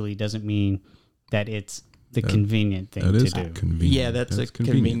easily doesn't mean that it's the convenient thing That to is do. convenient. Yeah, that's a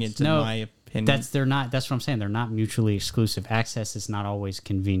convenience in No, my opinion. That's what I'm saying. They're not mutually exclusive. Access is not always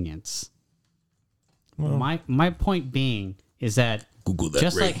convenience. My point being is that Google that,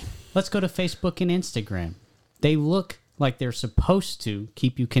 just Ray. like let's go to Facebook and Instagram. They look like they're supposed to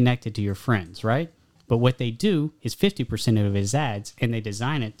keep you connected to your friends, right? But what they do is 50% of it is ads, and they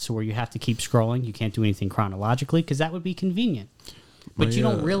design it so where you have to keep scrolling. You can't do anything chronologically because that would be convenient. But you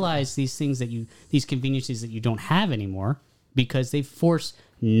don't realize these things these conveniences that you don't have anymore because they force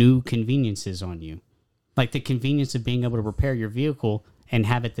new conveniences on you. Like the convenience of being able to repair your vehicle and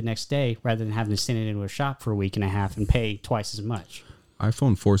have it the next day rather than having to send it into a shop for a week and a half and pay twice as much.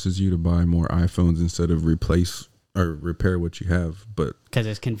 iPhone forces you to buy more iPhones instead of replace or repair what you have. But Because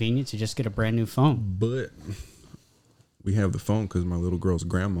it's convenient to just get a brand new phone. we have the phone because my little girl's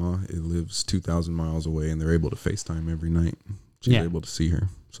grandma lives 2,000 miles away, and they're able to FaceTime every night. She's Yeah. able to see her,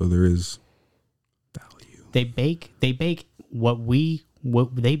 so there is value. They bake they bake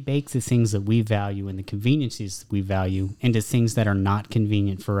the things that we value and the conveniences that we value into things that are not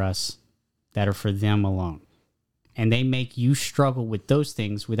convenient for us, that are for them alone. And they make you struggle with those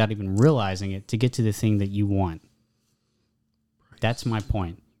things without even realizing it to get to the thing that you want. That's my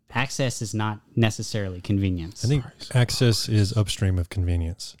point. Access is not necessarily convenience. I think access is upstream of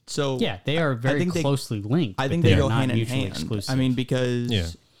convenience. So yeah, they are very think they- closely linked. I but think they they are go not hand in mutually hand. exclusive. I mean, because Yeah.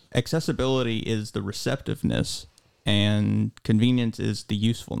 accessibility is the receptiveness and convenience is the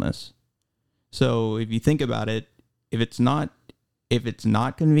usefulness. So if you think about it, if it's not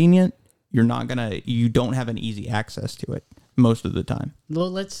convenient, you don't have an easy access to it most of the time.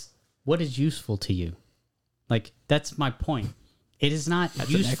 well, what is useful to you? Like, that's my point. It is not That's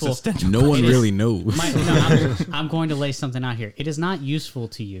an useful. existential No one It is- really knows. I'm going to lay something out here. It is not useful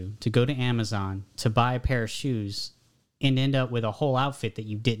to you to go to Amazon to buy a pair of shoes and end up with a whole outfit that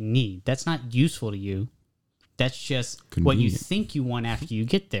you didn't need. That's not useful to you. That's just what you Convenient. think you want after you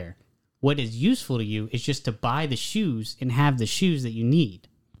get there. What is useful to you is just to buy the shoes and have the shoes that you need.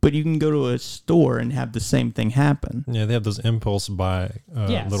 But you can go to a store and have the same thing happen. Yeah, they have those impulse buy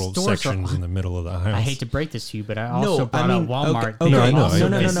Yeah, little stores are- sections in the middle of the house. I hate to break this to you, but I also brought up Walmart. Okay, No, They I are know. also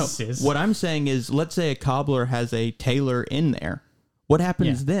No. businesses. What I'm saying is, let's say a cobbler has a tailor in there. What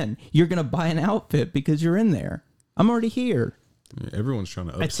happens Yeah. then? You're going to buy an outfit because you're in there. I'm already here. Everyone's trying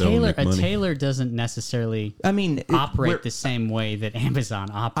to A upsell and make tailor money. doesn't necessarily I mean, operate the same way that Amazon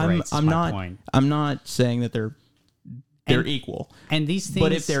operates. I'm is my not. point. I'm not saying that they're And- equal. And these things,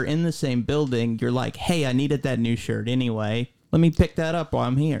 But if they're in the same building, you're like, hey, I needed that new shirt anyway. Let me pick that up while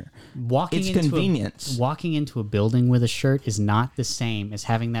I'm here. It's convenience. Walking into a building with a shirt is not the same as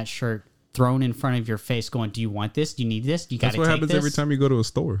having that shirt thrown in front of your face. Going, do you want this? Do you need this? Do you got That's to what take happens this? every time you go to a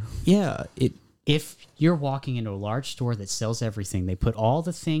store. Yeah, If you're walking into a large store that sells everything, they put all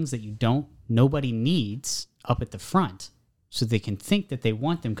the things that nobody needs up at the front, so they can think that they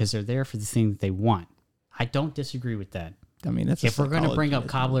want them because they're there for the thing that they want. I don't disagree with that. I mean, that's If we're going to bring up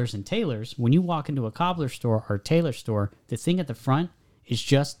psychology, cobblers and tailors, when you walk into a cobbler store or tailor store, the thing at the front is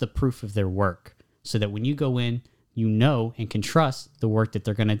just the proof of their work, so that when you go in, you know and can trust the work that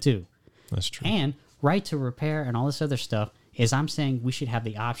they're going to do. That's true. And right to repair and all this other stuff is I'm saying we should have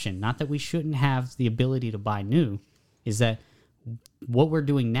the option, not that we shouldn't have the ability to buy new, is that what we're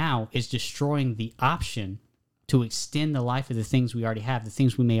doing now is destroying the option to extend the life of the things we already have, the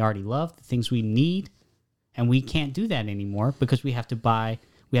things we may already love, the things we need. And we can't do that anymore because we have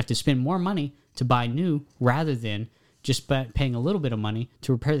to spend more money to buy new rather than just paying a little bit of money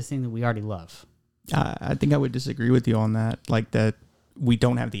to repair the thing that we already love. I think I would disagree with you on that. Like that, we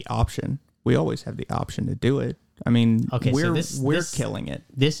don't have the option. We always have the option to do it. I mean, Okay, so we're killing it.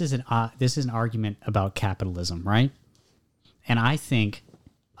 This is an argument about capitalism, right? And I think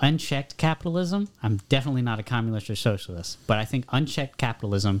unchecked capitalism, I'm definitely not a communist or socialist, but I think unchecked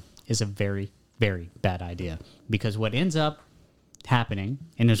capitalism is a very, very bad idea. Because what ends up happening,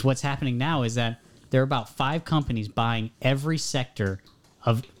 and is what's happening now, is that there are about 5 companies buying every sector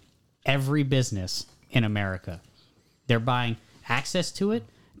of every business in America. They're buying access to it.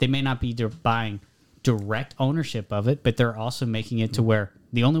 They may not be buying direct ownership of it, but they're also making it to where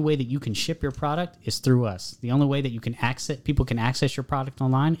the only way that you can ship your product is through us. The only way that you can people can access your product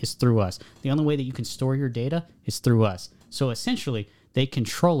online is through us. The only way that you can store your data is through us. So essentially, they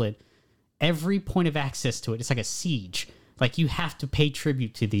control it, every point of access to it. It's like a siege. Like, you have to pay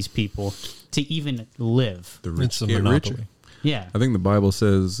tribute to these people to even live. The rich It's a get monopoly. richer. Yeah. I think the Bible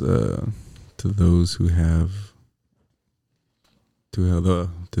says to those who have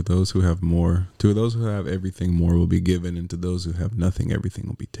everything, more will be given, and to those who have nothing, everything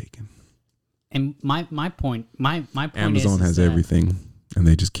will be taken. And my point Amazon is has that everything, and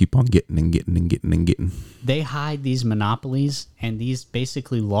they just keep on getting and getting and getting and getting. they hide these monopolies and these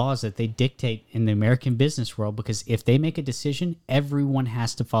basically laws that they dictate in the American business world, because if they make a decision, everyone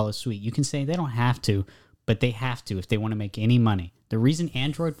has to follow suit. You can say they don't have to, but they have to if they want to make any money. The reason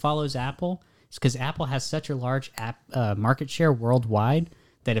Android follows Apple is because Apple has such a large market share worldwide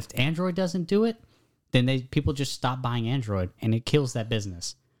that if Android doesn't do it, then people just stop buying Android, and it kills that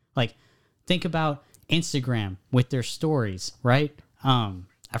business. Like, think about Instagram with their stories, right?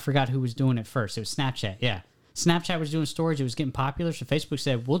 I forgot who was doing it first. It was Snapchat. Yeah. Snapchat was doing stories. It was getting popular. So Facebook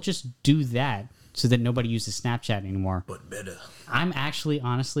said, we'll just do that so that nobody uses Snapchat anymore. But better. I'm actually,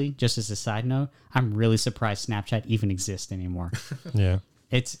 honestly, just as a side note, I'm really surprised Snapchat even exists anymore. Yeah.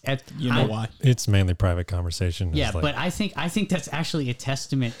 Why? It's mainly private conversation. It's Yeah, like- but I think that's actually a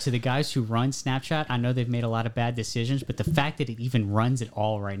testament to the guys who run Snapchat. I know they've made a lot of bad decisions, but the fact that it even runs at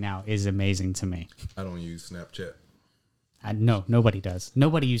all right now is amazing to me. I don't use Snapchat. No, nobody does.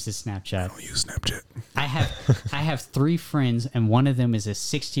 Nobody uses Snapchat. I don't use Snapchat. I have 3 friends, and one of them is a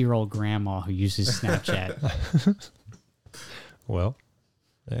 60-year-old grandma who uses Snapchat. well,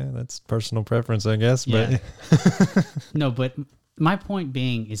 yeah, that's personal preference, I guess. Yeah. But No, but my point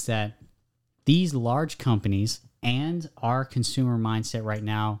being is that these large companies and our consumer mindset right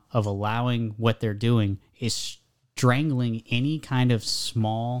now of allowing what they're doing is strangling any kind of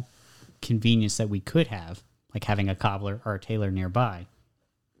small convenience that we could have, like having a cobbler or a tailor nearby,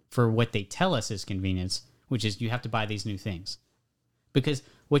 for what they tell us is convenience, which is you have to buy these new things. Because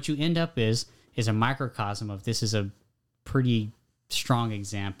what you end up is a microcosm of, this is a pretty strong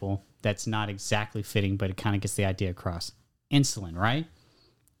example that's not exactly fitting, but it kind of gets the idea across. Insulin, right?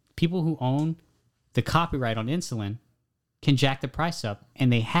 People who own the copyright on insulin can jack the price up,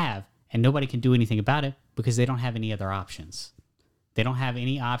 and they have, and nobody can do anything about it because they don't have any other options. They don't have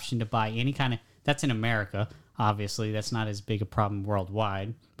any option to buy any kind of, that's in America. Obviously, that's not as big a problem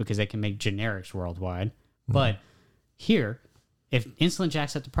worldwide because they can make generics worldwide. But here, if insulin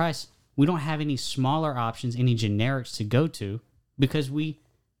jacks up the price, we don't have any smaller options, any generics to go to, because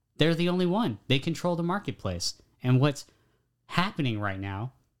they're the only one. They control the marketplace. And what's happening right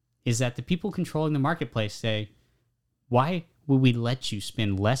now is that the people controlling the marketplace say, why would we let you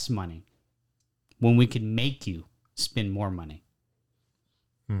spend less money when we could make you spend more money?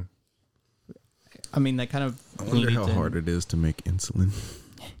 I mean, that kind of I wonder leads how in hard it is to make insulin.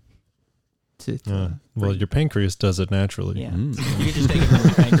 well, your pancreas does it naturally. Yeah, you can just take it from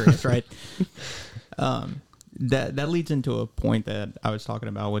your pancreas, right? That leads into a point that I was talking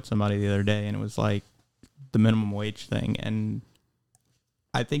about with somebody the other day, and it was like the minimum wage thing, and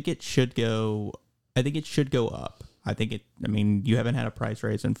I think it should go. I think it should go up. I mean, you haven't had a price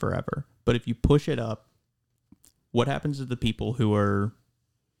raise in forever, but if you push it up, what happens to the people who are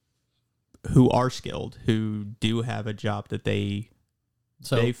skilled, who do have a job that they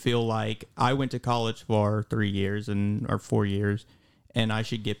feel like, I went to college for 3 years or 4 years, and I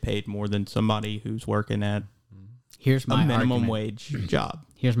should get paid more than somebody who's working at Here's my a minimum argument. wage job.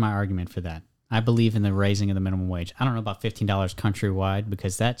 Here's my argument for that. I believe in the raising of the minimum wage. I don't know about $15 countrywide,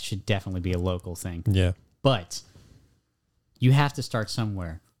 because that should definitely be a local thing. Yeah. But you have to start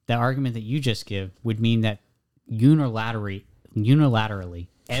somewhere. The argument that you just give would mean that unilaterally,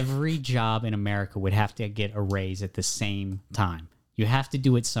 every job in America would have to get a raise at the same time. You have to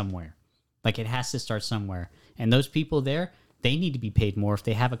do it somewhere. Like, it has to start somewhere. And those people there, they need to be paid more if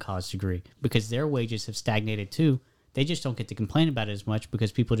they have a college degree, because their wages have stagnated too. They just don't get to complain about it as much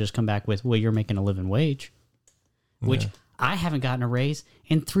because people just come back with, well, you're making a living wage, which I haven't gotten a raise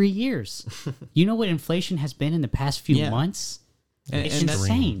in 3 years. You know what inflation has been in the past few months? It's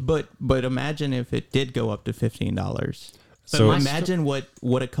insane. But imagine if it did go up to $15. So Imagine what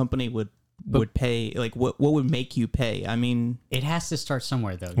a company would pay. Like, what would make you pay? I mean, It has to start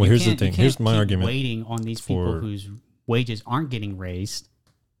somewhere, though. Well, You here's the can't- thing. you Here's can't my keep argument waiting on these people for- whose wages aren't getting raised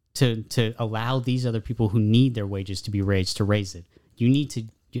to allow these other people who need their wages to be raised to raise it.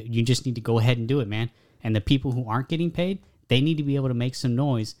 You just need to go ahead and do it, man. And the people who aren't getting paid, they need to be able to make some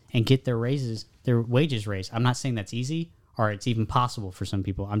noise and get their wages raised. I'm not saying that's easy or it's even possible for some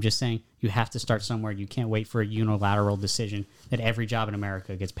people. I'm just saying you have to start somewhere. You can't wait for a unilateral decision that every job in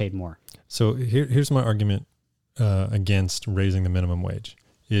America gets paid more. So here's my argument against raising the minimum wage,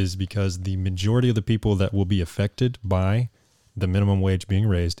 is because the majority of the people that will be affected by the minimum wage being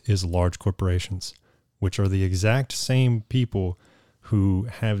raised is large corporations, which are the exact same people who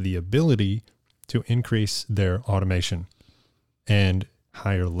have the ability to increase their automation and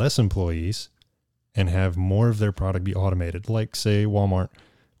hire less employees and have more of their product be automated, like, say, Walmart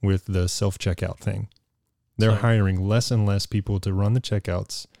with the self-checkout thing. They're hiring less and less people to run the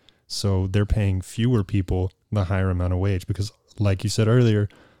checkouts, so they're paying fewer people the higher amount of wage because, like you said earlier,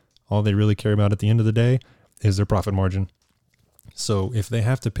 all they really care about at the end of the day is their profit margin. So if they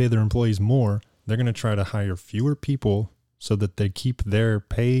have to pay their employees more, they're going to try to hire fewer people so that they keep their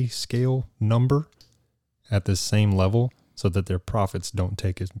pay scale number at the same level so that their profits don't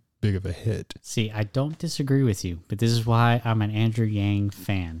take as big of a hit. See, I don't disagree with you, but this is why I'm an Andrew Yang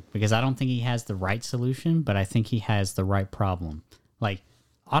fan, because I don't think he has the right solution, but I think he has the right problem. Like,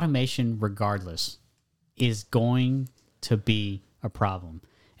 automation, regardless, is going to be a problem.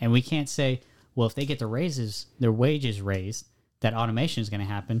 And we can't say, well, if they get their wages raised, that automation is going to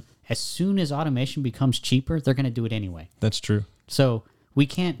happen. As soon as automation becomes cheaper, they're going to do it anyway. That's true. So we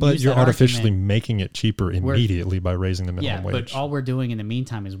can't. But use you're that artificially argument. making it cheaper immediately by raising the minimum wage. But all we're doing in the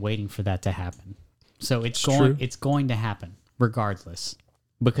meantime is waiting for that to happen. So it's true. going to happen regardless,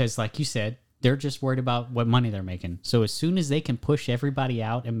 because like you said, they're just worried about what money they're making. So as soon as they can push everybody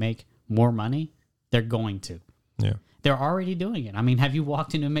out and make more money, they're going to. Yeah. They're already doing it. I mean, have you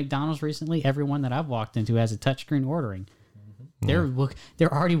walked into McDonald's recently? Everyone that I've walked into has a touchscreen ordering. They're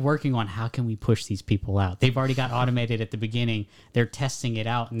already working on how can we push these people out. They've already got automated at the beginning. They're testing it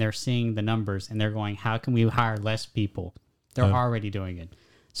out and they're seeing the numbers and they're going, how can we hire less people? They're already doing it.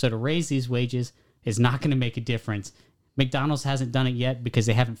 So to raise these wages is not going to make a difference. McDonald's hasn't done it yet because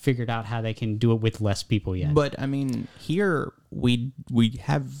they haven't figured out how they can do it with less people yet. But I mean, here we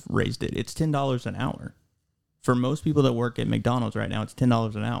have raised it. It's $10 an hour. For most people that work at McDonald's right now, it's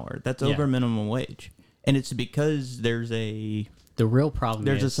 $10 an hour. That's over minimum wage. And it's because the real problem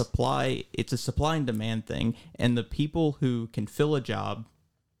is a supply. It's a supply and demand thing, and the people who can fill a job,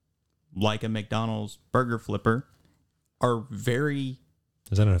 like a McDonald's burger flipper, are very.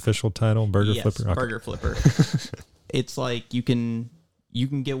 Is that an official title, burger flipper? Yes, burger flipper. It's like you can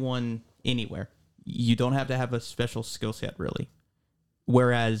get one anywhere. You don't have to have a special skill set, really.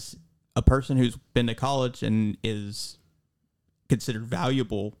 Whereas a person who's been to college and is considered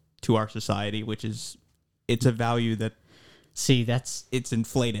valuable to our society, which is. It's a value that, it's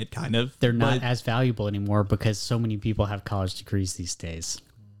inflated, kind of. They're not as valuable anymore because so many people have college degrees these days.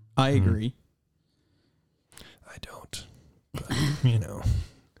 I agree. I don't, but,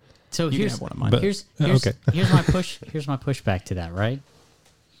 So you here's can have one of mine. But- here's okay. here's my push. Here's my pushback to that. Right?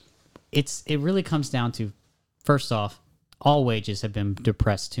 It really comes down to, first off, all wages have been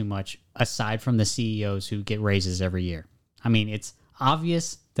depressed too much. Aside from the CEOs who get raises every year, I mean, it's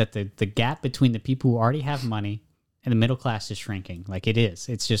obvious that the gap between the people who already have money and the middle class is shrinking. Like it is.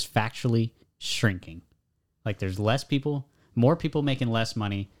 It's just factually shrinking. Like there's more people making less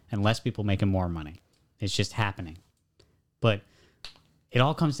money and less people making more money. It's just happening. But it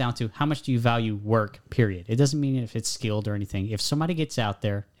all comes down to how much do you value work, period. It doesn't mean if it's skilled or anything. If somebody gets out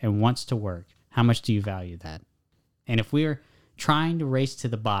there and wants to work, how much do you value that? And if we're trying to race to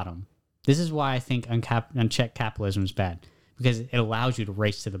the bottom, this is why I think unchecked capitalism is bad. Because it allows you to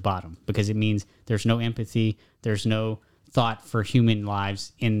race to the bottom. Because it means there's no empathy, there's no thought for human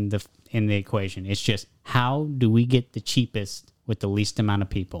lives in the equation. It's just how do we get the cheapest with the least amount of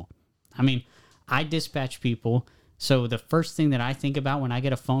people? I mean, I dispatch people, so the first thing that I think about when I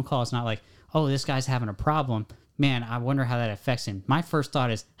get a phone call is not like, oh, this guy's having a problem. Man, I wonder how that affects him. My first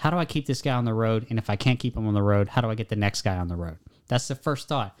thought is, how do I keep this guy on the road? And if I can't keep him on the road, how do I get the next guy on the road? That's the first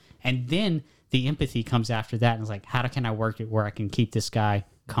thought. And then the empathy comes after that, and it's like, how can I work it where I can keep this guy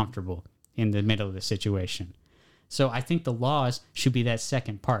comfortable in the middle of the situation? So I think the laws should be that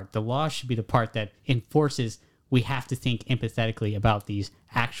second part. The laws should be the part that enforces we have to think empathetically about these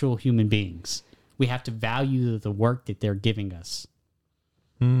actual human beings. We have to value the work that they're giving us.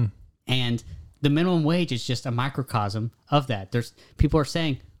 And the minimum wage is just a microcosm of that. People are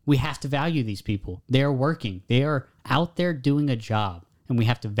saying we have to value these people. They are working. They are out there doing a job, and we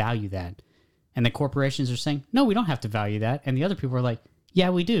have to value that. And the corporations are saying, no, we don't have to value that. And the other people are like, yeah,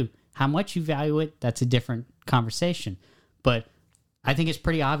 we do. How much you value it, that's a different conversation. But I think it's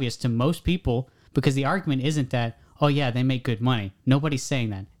pretty obvious to most people because the argument isn't that, oh, yeah, they make good money. Nobody's saying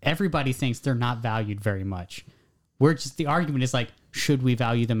that. Everybody thinks they're not valued very much. The argument is like, should we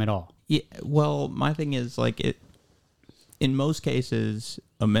value them at all? Yeah, well, my thing is like in most cases,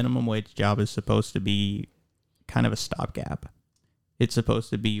 a minimum wage job is supposed to be kind of a stopgap. It's supposed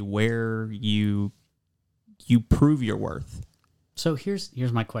to be where you prove your worth. So here's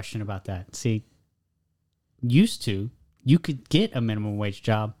my question about that. See, used to, you could get a minimum wage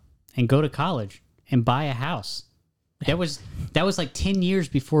job and go to college and buy a house. That was like 10 years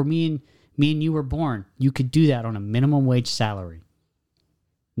before me and you were born. You could do that on a minimum wage salary.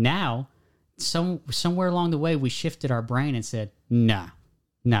 Now, somewhere along the way, we shifted our brain and said, nah,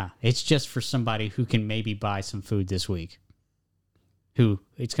 it's just for somebody who can maybe buy some food this week. Who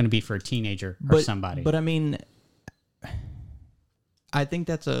it's going to be for a teenager or somebody. But I mean, I think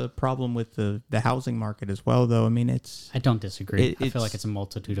that's a problem with the housing market as well, though. I mean, I don't disagree. I feel like it's a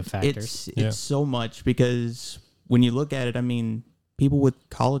multitude of factors. It's so much because when you look at it, I mean, people with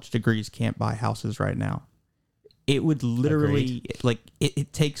college degrees can't buy houses right now. It would literally, like,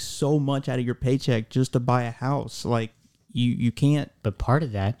 it takes so much out of your paycheck just to buy a house. Like, you can't. But part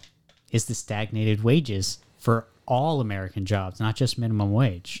of that is the stagnated wages for all American jobs, not just minimum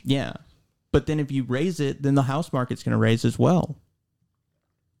wage. Yeah. But then if you raise it, then the house market's going to raise as well.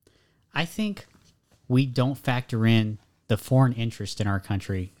 I think we don't factor in the foreign interest in our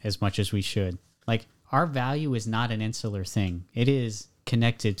country as much as we should. Like, our value is not an insular thing. It is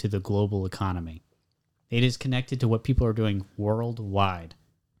connected to the global economy. It is connected to what people are doing worldwide.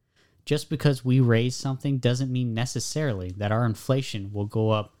 Just because we raise something doesn't mean necessarily that our inflation will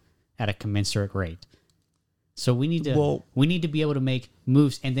go up at a commensurate rate. So we need to be able to make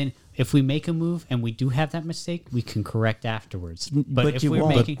moves, and then if we make a move and we do have that mistake, we can correct afterwards. But if you we're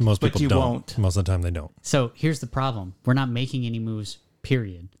won't. making, But most people you don't. won't. Most of the time, they don't. so here's the problem: we're not making any moves.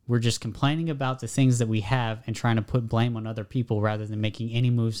 Period. We're just complaining about the things that we have and trying to put blame on other people rather than making any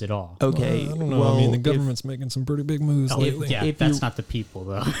moves at all. Okay. I don't know. Well, I mean, the government's making some pretty big moves lately. Yeah, if that's you- not the people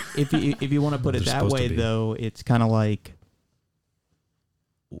though. if you want to put it They're that supposed to way, be. though, it's kind of like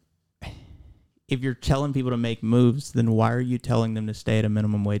if you're telling people to make moves, then why are you telling them to stay at a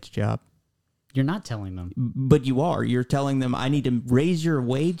minimum wage job? You're not telling them. But you are. You're telling them, I need to raise your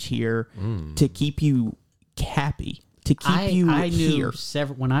wage here to keep you happy, to keep you I knew here.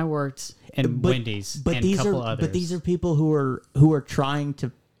 several when I worked in Wendy's and a couple others. But these are people who are trying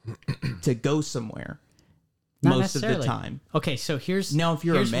to go somewhere Not most of the necessarily. time. Okay, so here's Now, if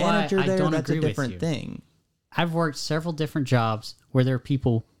you're a here's why manager I there, don't that's a agree with different you. thing. I've worked several different jobs where there are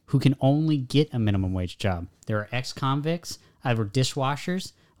people who can only get a minimum wage job. There are ex-convicts. I've worked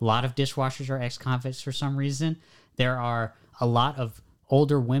dishwashers. A lot of dishwashers are ex-convicts for some reason. There are a lot of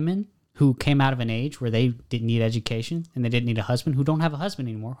older women who came out of an age where they didn't need education and they didn't need a husband, who don't have a husband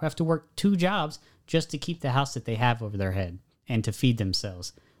anymore, who have to work 2 jobs just to keep the house that they have over their head and to feed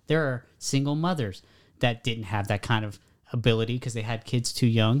themselves. There are single mothers that didn't have that kind of ability because they had kids too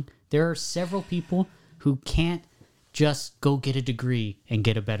young. There are several people who can't just go get a degree and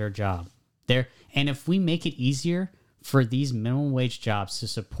get a better job. And if we make it easier for these minimum wage jobs to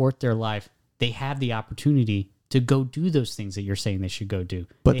support their life, they have the opportunity to go do those things that you're saying they should go do.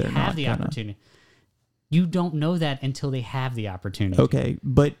 But they they're have not the gonna. opportunity. You don't know that until they have the opportunity. Okay,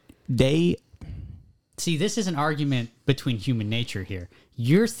 but See, this is an argument between human nature here.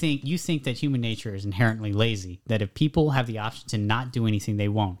 You think that human nature is inherently lazy, that if people have the option to not do anything, they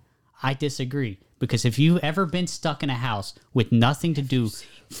won't. I disagree, because if you've ever been stuck in a house with nothing to do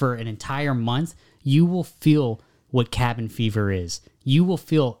for an entire month, you will feel what cabin fever is. You will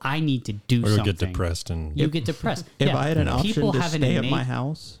feel, I need to do Or something. you'll get depressed and You get depressed. if Yeah. I had an option People to have an stay at innate- my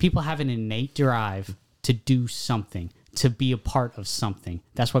house, People have an innate drive to do something, to be a part of something.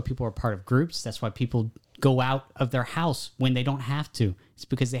 That's why people are part of groups. That's why people go out of their house when they don't have to. It's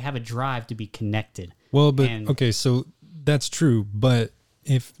because they have a drive to be connected. Well, but And- okay, so that's true. But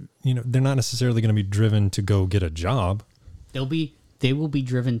if they're not necessarily going to be driven to go get a job. They will be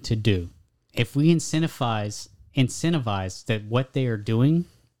driven to do. If we incentivize that what they are doing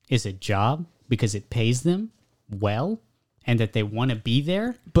is a job because it pays them well and that they want to be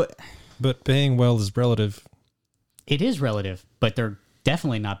there, but But paying well is relative. it is relative, but they're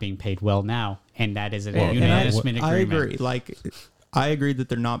definitely not being paid well now, and that is a Well, unanimous and agreement. I agree. Like, I agree that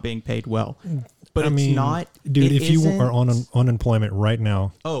they're not being paid well, but I it's mean, not. dude. it If you isn't- are on unemployment right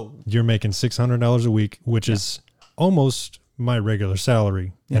now, oh, you're making $600 a week, which is almost my regular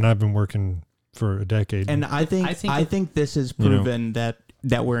salary, and I've been working for a decade. and I think this is proven that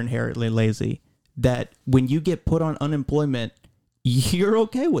we're inherently lazy. That when you get put on unemployment, you're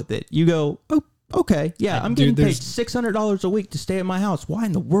okay with it. You go, oh, Okay, yeah, I'm Dude, getting paid there's- $600 a week to stay at my house. Why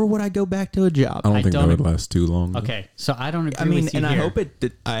in the world would I go back to a job? I don't I think don't that would ag- last too long. Okay, so I don't agree I mean, with you and here. I hope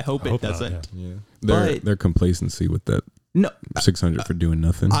it. I hope it hope not, doesn't. Yeah, But- their complacency with that No, 600 for doing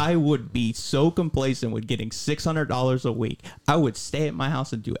nothing. I would be so complacent with getting $600 a week. I would stay at my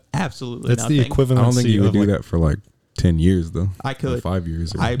house and do absolutely That's nothing. the I equivalency don't think you would of do like, that for like 10 years though. I could. Or 5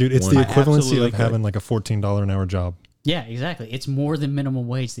 years. Or I- dude, it's one. the I equivalency absolutely of could. having like a $14 an hour job. Yeah, exactly. It's more than minimum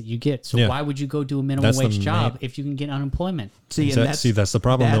wage that you get. So Yeah. why would you go do a minimum That's the wage job main- if you can get unemployment? See, That's the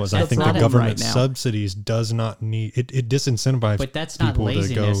problem though. Is I that's think the the problem government right now. subsidies does not need it disincentivizes But that's not people to go.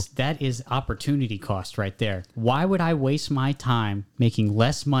 laziness. That is opportunity cost right there. Why would I waste my time making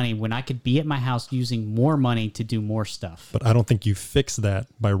less money when I could be at my house using more money to do more stuff? But I don't think you fix that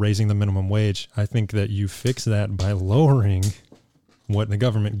by raising the minimum wage. I think that you fix that by lowering what the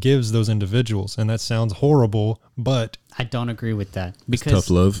government gives those individuals. And that sounds horrible, but I don't agree with that because tough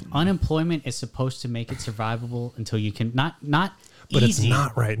love. unemployment is supposed to make it survivable until you can not but easy. it's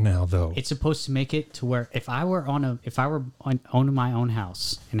not right now though. It's supposed to make it to where if I were owning my own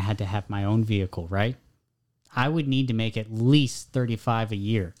house and had to have my own vehicle, right? I would need to make at least 35 a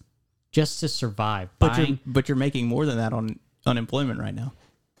year just to survive. but you're making more than that on unemployment right now.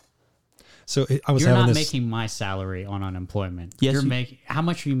 So I was You're having not this. making my salary on unemployment. Yes, You're you- making. How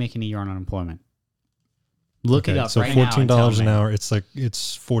much are you making a year on unemployment? Look it Okay, up so right now. and tell $14 an me. hour.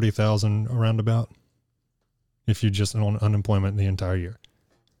 It's 40,000 around about. If you just on unemployment the entire year.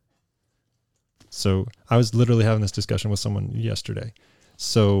 So I was literally having this discussion with someone yesterday.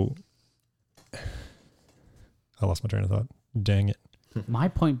 So I lost my train of thought. Dang it. My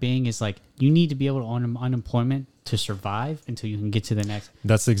point being is like you need to be able to own unemployment to survive until you can get to the next.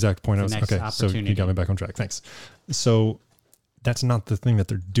 That's the exact point I was. The next Okay, so you opportunity. got me back on track. Thanks. So that's not the thing that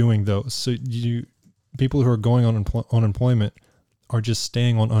they're doing though. So people who are going on unemployment are just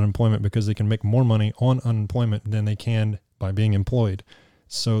staying on unemployment because they can make more money on unemployment than they can by being employed.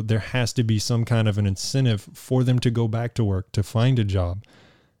 So there has to be some kind of an incentive for them to go back to work, to find a job.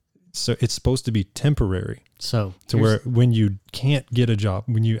 So it's supposed to be temporary So to where when you can't get a job,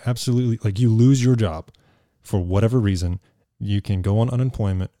 when you absolutely like you lose your job for whatever reason, you can go on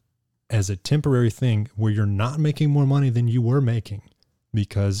unemployment as a temporary thing where you're not making more money than you were making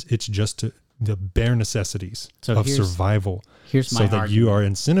because it's just the bare necessities So of here's- survival. here's So my that you are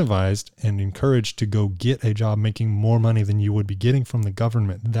incentivized and encouraged to go get a job making more money than you would be getting from the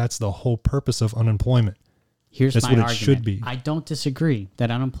government. That's the whole purpose of unemployment. Here's That's my what it argument. should be. I don't disagree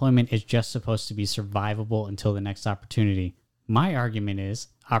that unemployment is just supposed to be survivable until the next opportunity. My argument is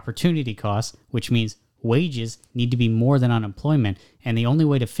opportunity costs, which means wages need to be more than unemployment. And the only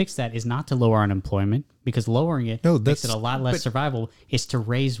way to fix that is not to lower unemployment because lowering it No, makes it that's- a lot less survivable, is to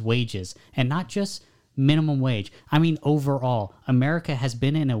raise wages and not just minimum wage. I mean, overall, America has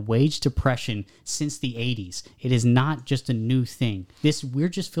been in a wage depression since the 80s. It is not just a new thing. We're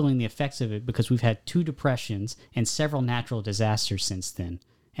just feeling the effects of it because we've had 2 depressions and several natural disasters since then.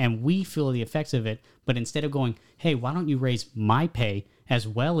 And we feel the effects of it, but instead of going, hey, why don't you raise my pay as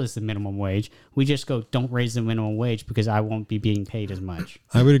well as the minimum wage, we just go, don't raise the minimum wage because I won't be being paid as much.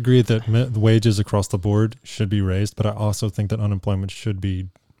 I would agree that the wages across the board should be raised, but I also think that unemployment should be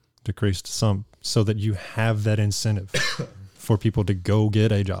decreased some so that you have that incentive for people to go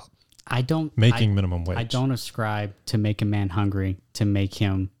get a job making minimum wage. I don't ascribe to make a man hungry to make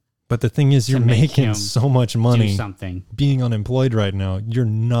him But the thing is, you're make making him so much do money something. being unemployed right now. You're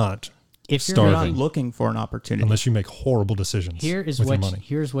not If you're starving. You're not making, looking for an opportunity. unless you make horrible decisions here is with your what money.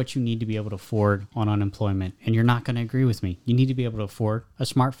 here's what you need to be able to afford on unemployment, and you're not going to agree with me. You need to be able to afford a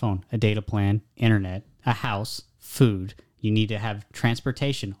smartphone, a data plan, internet, a house, food. You need to have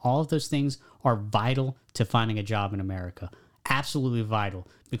transportation. All of those things are vital to finding a job in America. Absolutely vital.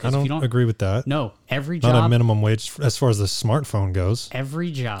 I Because if you don't don't agree with that. no, every Not a job, minimum wage as far as the smartphone goes.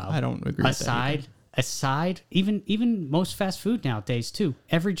 every job. I don't agree with that aside, even most fast food nowadays too.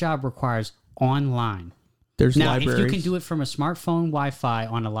 Every job requires online. There's Now, libraries. if you can do it from a smartphone Wi-Fi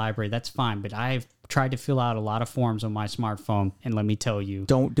on a library, that's fine. But I've tried to fill out a lot of forms on my smartphone, and let me tell you,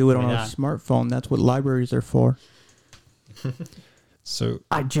 Don't do it on a Yeah. smartphone. That's what libraries are for. So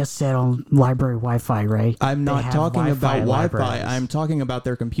I just said on library Wi-Fi, right? I'm They not have talking about Wi-Fi. libraries. I'm talking about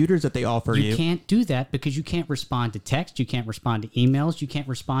their computers that they offer You you. can't do that because you can't respond to text, you can't respond to emails, you can't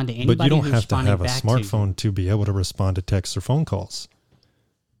respond to anybody. but you don't who's have to responding have a back to you. smartphone to be able to respond to texts or phone calls.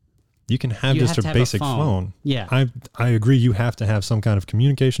 You can have You just have to a have a basic phone. phone. Yeah. I agree. You have to have some kind of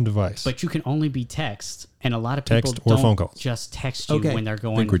communication device. But you can only be text, and a lot of people Text or don't phone calls. just text you Okay. when they're I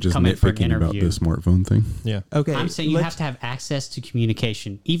going think we're just coming for an nitpicking about the interview. smartphone thing. yeah. Okay, I'm saying you let's- have to have access to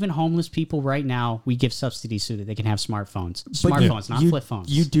communication. Even homeless people right now, we give subsidies so that they can have smartphones. but Smartphones, not you, flip phones.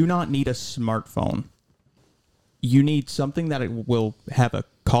 You do not need a smartphone. You need something that it will have a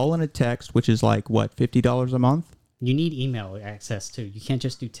call and a text, which is like what, $50 a month? You need email access too. You can't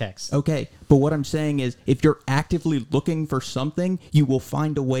just do text. Okay, but what I'm saying is if you're actively looking for something, you will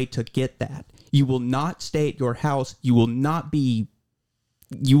find a way to get that. You will not stay at your house. You will not be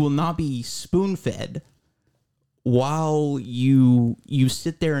spoon-fed while you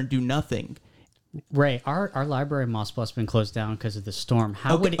sit there and do nothing. Ray, our library in Moss Bluff's been closed down because of the storm.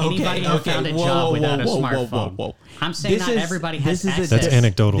 How Okay, would anybody have okay, found a whoa, job whoa, without a whoa, whoa, smartphone? whoa, whoa. I'm saying This not is- everybody this has is a access. That's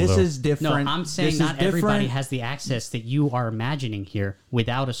anecdotal, This though. is different. No, I'm saying This is not everybody different. has the access that you are imagining here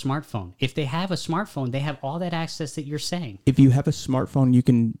without a smartphone. If they have a smartphone, they have all that access that you're saying. If you have a smartphone, you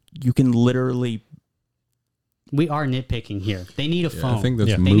can literally. We are nitpicking here. They need a phone. I think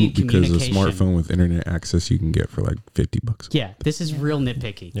that's Yeah. They need moot because a communication. smartphone with internet access you can get for like $50. Yeah, this is real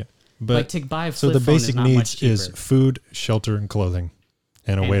nitpicky. Yeah. But Like to buy a so flip the phone is basic not needs much cheaper. is food, shelter, and clothing,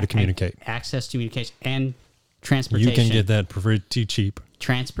 and a way to communicate. Access to communication and transportation. You can get that pretty cheap.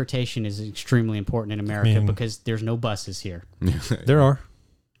 Transportation is extremely important in America mean- because there's no buses here. There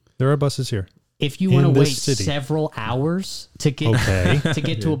are buses here. If you In want to this wait city. several hours to get Okay. to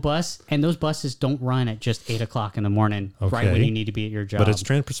get to a bus, and those buses don't run at just 8:00 in the morning, right when Okay. you need to be at your job. But it's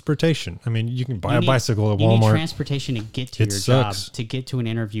transportation. I mean, you can buy You a need- bicycle at You need Walmart. transportation to get to It your sucks. job, to get to an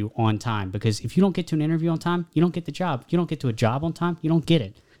interview on time. Because if you don't get to an interview on time, you don't get the job. You don't get to a job on time, you don't get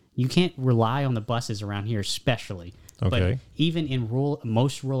it. You can't rely on the buses around here, especially. But Okay. even in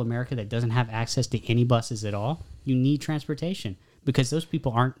most rural America that doesn't have access to any buses at all, you need transportation because those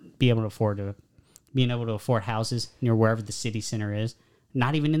people aren't being able to afford houses near wherever the city center is.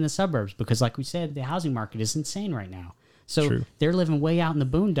 Not even in the suburbs, because like we said, the housing market is insane right now. So True. they're living way out in the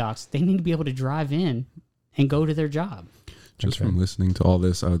boondocks. They need to be able to drive in and go to their job. Just Okay. from listening to all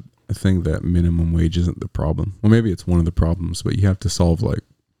this, I think that minimum wage isn't the problem. Well, maybe it's one of the problems, but you have to solve like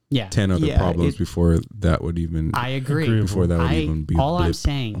Yeah, 10 other Yeah, problems before that would even I agree. before that would even be all a I'm blip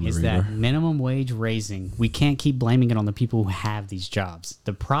saying on the is radar. that minimum wage raising, we can't keep blaming it on the people who have these jobs.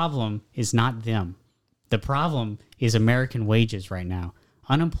 The problem is not them. The problem is American wages right now.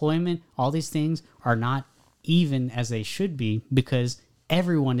 Unemployment, all these things are not even as they should be because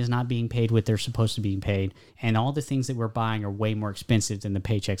everyone is not being paid what they're supposed to be paid. And all the things that we're buying are way more expensive than the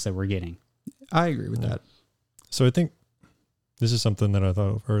paychecks that we're getting. I agree with that. So I think this is something that I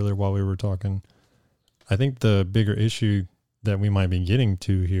thought of earlier while we were talking. I think the bigger issue that we might be getting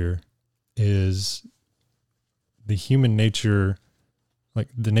to here is the human nature, like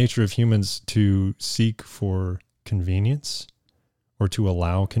the nature of humans to seek for convenience or to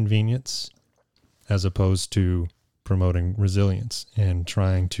allow convenience as opposed to promoting resilience and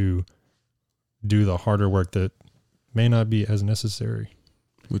trying to do the harder work that may not be as necessary.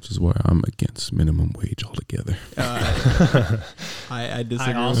 which is why I'm against minimum wage altogether. I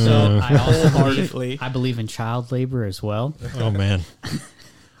disagree. I with also, that I also believe, wholeheartedly. I believe in child labor as well. Oh man,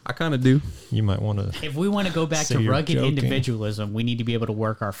 I kind of do. you might want to. If we want to go back Say to you're rugged joking. individualism, we need to be able to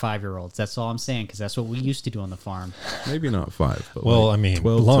work our 5-year-olds. That's all I'm saying, because that's what we used to do on the farm. Maybe not 5, but Well, like I mean, a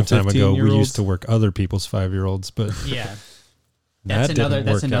 12 long to time ago, we 15-year-olds. used to work other people's 5-year-olds, but Yeah. that That's another- didn't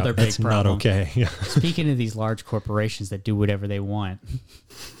that's work another out. big That's problem. not okay. Yeah. Speaking of these large corporations that do whatever they want,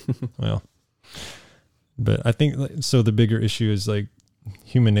 Well, but I think so. The bigger issue is like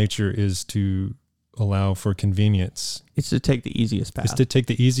human nature is to allow for convenience. It's to take the easiest path. It's to take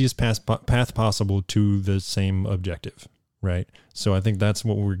the easiest path possible to the same objective, right? So I think that's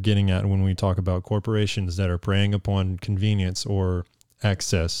what we're getting at when we talk about corporations that are preying upon convenience or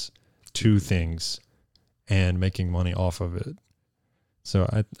access to things and making money off of it. So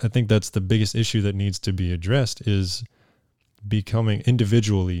I think that's the biggest issue that needs to be addressed is becoming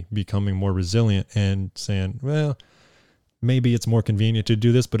more resilient and saying, well, maybe it's more convenient to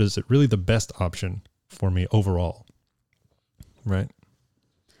do this, but is it really the best option for me overall? Right?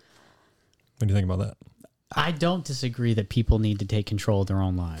 What do you think about that? I don't disagree that people need to take control of their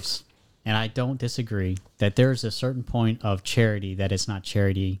own lives. And I don't disagree that there's a certain point of charity that it's not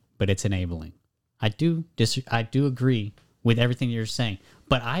charity, but it's enabling. I do agree with everything you're saying,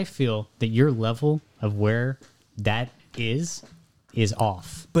 but I feel that your level of where that is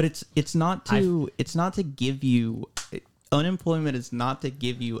off. but it's not to give you unemployment is not to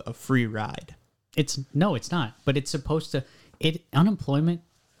give you a free ride. It's not, but it's supposed to. Unemployment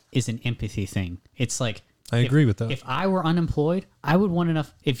is an empathy thing. It's like I agree with that. If I were unemployed, I would want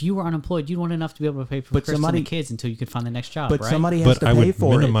enough. If you were unemployed, you'd want enough to be able to pay for But Chris and somebody- the kids until you could find the next job. But right? somebody has But to I pay would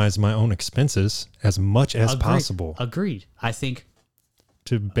for minimize my own expenses as much as Agreed. possible Agreed. I think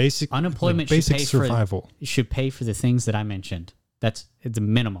to basic unemployment basic should pay survival. should pay for the things that I mentioned. That's the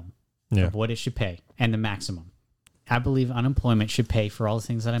minimum Yeah. of what it should pay, and the maximum. I believe unemployment should pay for all the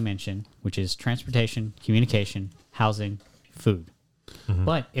things that I mentioned, which is transportation, communication, housing, food. Mm-hmm.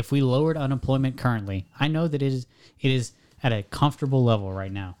 But if we lowered unemployment currently, I know that it is at a comfortable level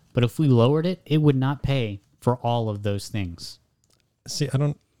right now. But if we lowered it, it would not pay for all of those things. See, I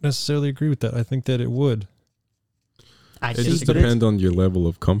don't necessarily agree with that. I think that it would. I It just just agree. depends on your level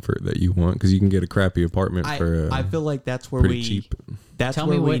of comfort that you want, because you can get a crappy apartment for I feel like that's where pretty we cheap. that's Tell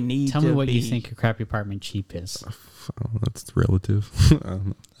where me we what need tell to me what be. you think a crappy apartment cheap is. I don't know, that's relative. I don't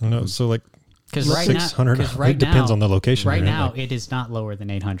know. I don't know. So like Because right now, 600. because right it depends now, on the location. right right? now Like, it is not lower than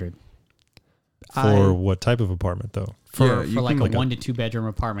 800 for what type of apartment though? for Yeah, you for like can a like a- 1 to 2 bedroom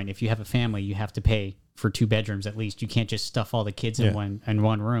apartment. If you have a family, you have to pay for 2 bedrooms at least. You can't just stuff all the kids Yeah. in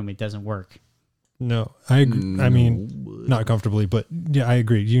one room. It doesn't work. No, I agree. I mean, not comfortably, but yeah, I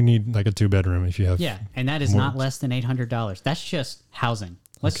agree. You need like a 2-bedroom if you have. Yeah, and that is more- not less than $800. That's just housing.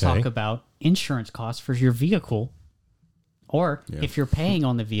 Let's Okay. talk about insurance costs for your vehicle. Or Yeah. if you're paying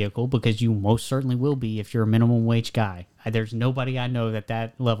on the vehicle, because you most certainly will be if you're a minimum wage guy. There's nobody I know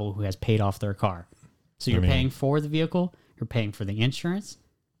that level who has paid off their car. So you're mean- paying for the vehicle, you're paying for the insurance,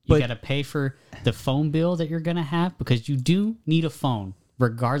 you But- got to pay for the phone bill that you're going to have because you do need a phone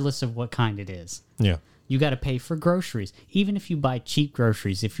regardless of what kind it is. Yeah. You got to pay for groceries. Even if you buy cheap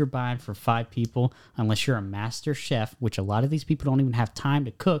groceries, if you're buying for 5 people, unless you're a master chef, which a lot of these people don't even have time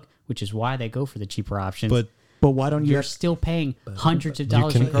to cook, which is why they go for the cheaper options. But But why don't you? you're still paying hundreds of you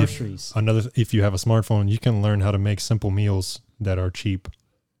dollars can in groceries. if you have a smartphone, you can learn how to make simple meals that are cheap.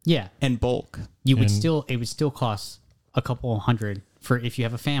 Yeah, and bulk. it would And- still cost a couple hundred for if you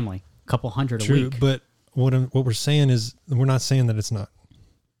have a family, a couple hundred a True, week. but what we're saying is we're not saying that it's not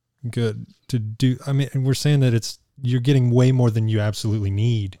good to do. I mean, we're saying that you're getting way more than you absolutely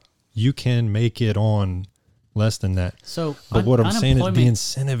need. You can make it on less than that. So, But what I'm saying is the unemployment-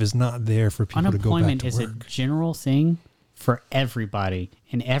 incentive is not there for people to go back unemployment to is a work. general thing for everybody,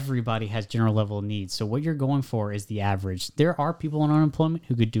 and everybody has general level of needs. So what you're going for is the average. There are people on unemployment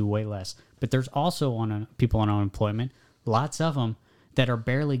who could do way less, but there's also people on unemployment, lots of them, that are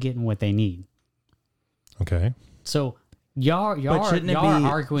barely getting what they need. Okay. So y'all But shouldn't it are be-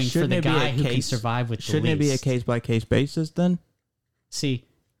 arguing for shouldn't the it be a guy who can case- survive with the Shouldn't it be a least. case by case basis then? See,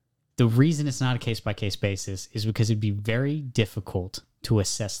 the reason it's not a case by case basis is because it'd be very difficult to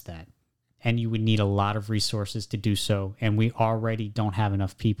assess that. And you would need a lot of resources to do so. And we already don't have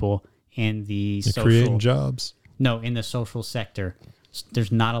enough people in the You're creating social jobs. no, in the social sector.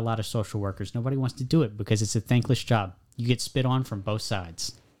 There's not a lot of social workers. Nobody wants to do it because it's a thankless job. You get spit on from both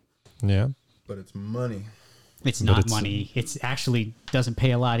sides. Yeah. But it's money. It's But not it's- money. It's actually doesn't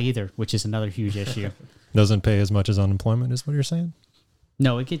pay a lot either, which is another huge issue. Doesn't pay as much as unemployment is what you're saying?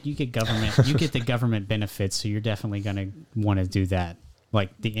 No, you get government you get the government benefits, so you're definitely gonna want to do that. Like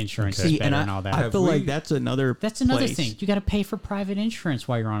the insurance is better and all that. I feel like that's another. That's another place. thing. You got to pay for private insurance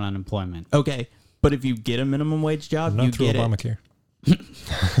while you're on unemployment. Okay, but if you get a minimum wage job, you Not through get it. Obamacare.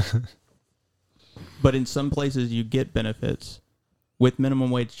 But in some places, you get benefits with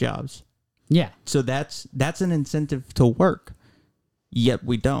minimum wage jobs. Yeah, So that's an incentive to work. Yet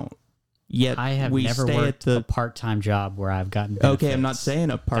we don't. Yet I have we never stay worked at a the. part-time job where I've gotten benefits. Okay, I'm not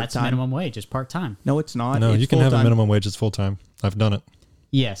saying a part That's time. minimum wage. It's part-time. No, it's not. No, It's you can have a full-time. minimum wage that's full time. I've done it.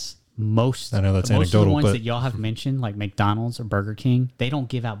 Yes, most. I know that's most of the anecdotal, ones but- that y'all have mentioned, like McDonald's or Burger King, they don't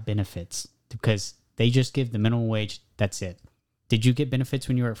give out benefits because they just give the minimum wage. That's it. Did you get benefits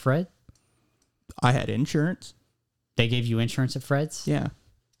when you were at Fred? I had insurance. They gave you insurance at Fred's? Yeah,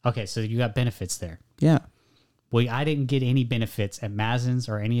 Okay, so you got benefits there. yeah. Well, I didn't get any benefits at Mazin's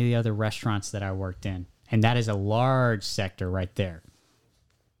or any of the other restaurants that I worked in. And that is a large sector right there.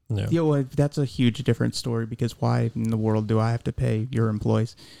 Yeah. Yeah, well, that's a huge different story because why in the world do I have to pay your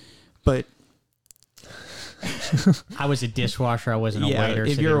employees? But I was a dishwasher. I wasn't yeah, a waiter.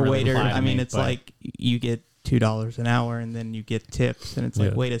 if so it you're didn't a really waiter, apply to I mean, me, it's but like you get $2 an hour and then you get tips, and it's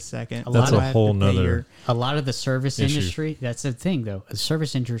like, Yeah. wait a second, That's why do a I have whole to pay nother- your- a lot of the service issue. industry, that's the thing, though. The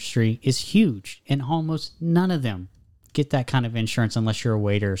service industry is huge, and almost none of them get that kind of insurance unless you're a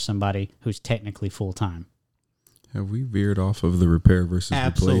waiter or somebody who's technically full-time. Have we veered off of the repair versus replace?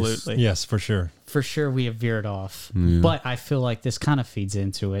 Absolutely. Yes, for sure. For sure, we have veered off. Yeah. But I feel like this kind of feeds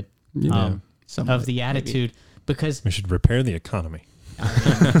into it Yeah. um, Some of it, the maybe. attitude because We should repair the economy.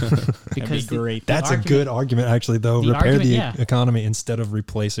 That'd because be great. That's a good argument, actually, though. the Repair argument, the yeah. economy instead of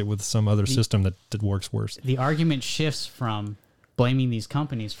replace it with some other system that works worse. The argument shifts from blaming these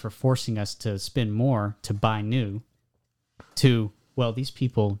companies for forcing us to spend more to buy new to, well, these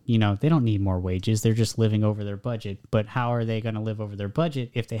people, you know, they don't need more wages. They're just living over their budget. But how are they going to live over their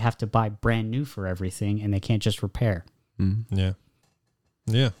budget if they have to buy brand new for everything and they can't just repair? Yeah.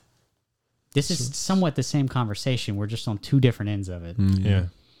 Yeah. This is somewhat the same conversation. We're just on two different ends of it. Yeah.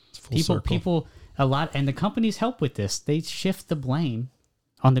 It's full circle. People, a lot, and the companies help with this. They shift the blame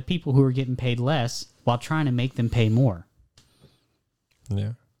on the people who are getting paid less while trying to make them pay more.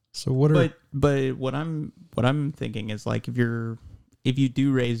 Yeah. So what are... But what I'm thinking is, like, if you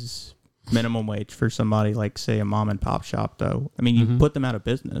do raise minimum wage for somebody like, say, a mom and pop shop, though, I mean, you put them out of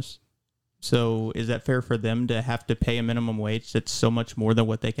business. So is that fair for them to have to pay a minimum wage that's so much more than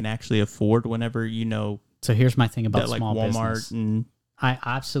what they can actually afford whenever, you know, So here's my thing about that, like, small Walmart business. and I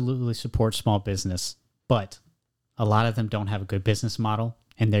absolutely support small business, but a lot of them don't have a good business model,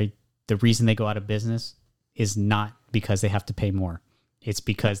 and the reason they go out of business is not because they have to pay more. It's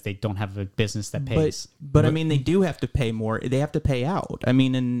because they don't have a business that pays. But I mean, they do have to pay more. They have to pay out. I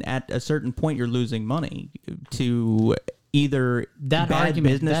mean, and at a certain point, you're losing money to either That bad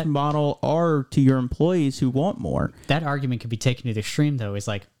argument- business that- model or to your employees who want more. That argument could be taken to the extreme, though. Is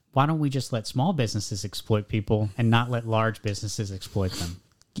like, why don't we just let small businesses exploit people and not let large businesses exploit them?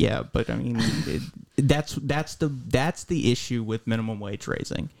 Yeah, but I mean, that's the issue with minimum wage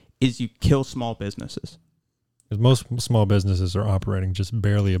raising is you kill small businesses. 'Cause most small businesses are operating just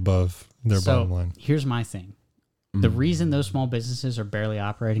barely above their bottom line. Here's my thing. The reason those small businesses are barely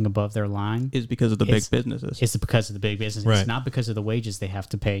operating above their line Is because of the big businesses. is because of the big business. Right. It's not because of the wages they have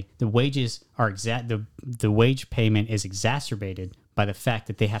to pay. The wages are the wage payment is exacerbated by the fact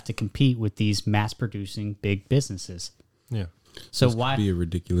that they have to compete with these mass producing big businesses. Yeah. So This why could be a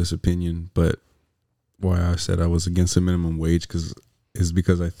ridiculous opinion, but why I said I was against the minimum wage is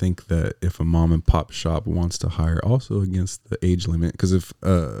because I think that if a mom and pop shop wants to hire, also against the age limit, because if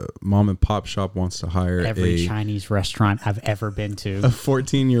a mom and pop shop wants to hire every Chinese restaurant I've ever been to, a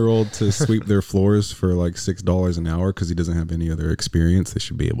 14-year-old to sweep their floors for like $6 an hour because he doesn't have any other experience, they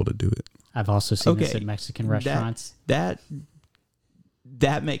should be able to do it. I've also seen this Okay, at Mexican restaurants. That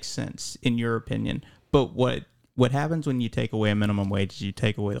makes sense in your opinion. But what happens when you take away a minimum wage is you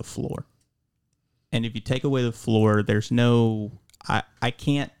take away the floor. And if you take away the floor, there's no I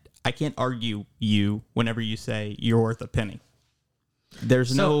can't argue you whenever you say you're worth a penny. There's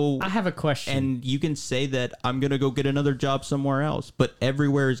So, no I have a question. and you can say that I'm going to go get another job somewhere else, but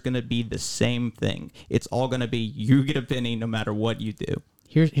everywhere is going to be the same thing. It's all going to be you get a penny no matter what you do.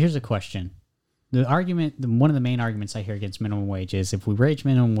 Here's a question. The argument, one of the main arguments I hear against minimum wage is if we raise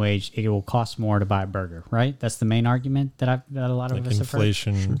minimum wage, it will cost more to buy a burger, right? That's the main argument that a lot of Like us have heard.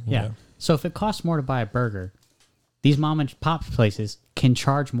 inflation. Yeah. So if it costs more to buy a burger, these mom and pop places can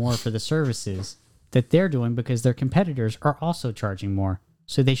charge more for the services that they're doing because their competitors are also charging more.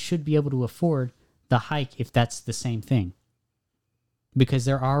 So they should be able to afford the hike if that's the same thing. Because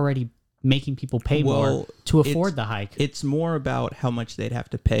they're already making people pay more Well, to afford it's- the hike. It's more about how much they'd have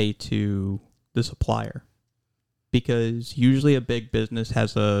to pay to the supplier. Because usually a big business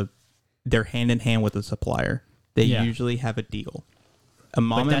they're hand in hand with the supplier. They Yeah. usually have a deal. A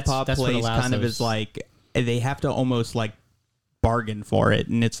mom and that's- pop that's what place allows kind of those- is like they have to almost like bargain for it,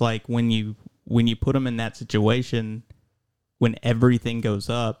 and it's like when you put them in that situation, when everything goes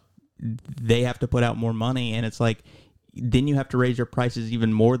up, they have to put out more money, and it's like then you have to raise your prices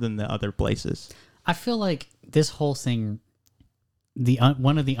even more than the other places. I feel like this whole thing,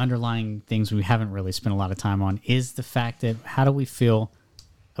 one of the underlying things we haven't really spent a lot of time on is the fact that how do we feel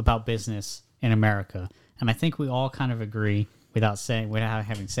about business in America? And I think we all kind of agree, without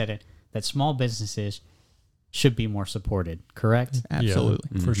having said it, that small businesses should be more supported. Correct? Absolutely.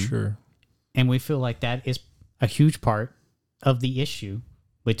 Yeah, for sure. And we feel like that is a huge part of the issue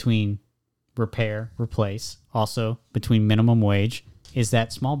between repair, replace, also between minimum wage, is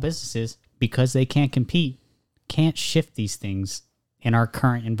that small businesses, because they can't compete, can't shift these things in our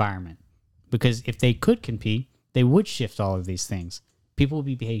current environment. Because if they could compete, they would shift all of these things. People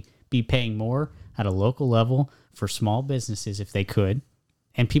would be paying more at a local level for small businesses if they could,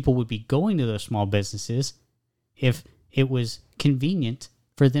 and people would be going to those small businesses if it was convenient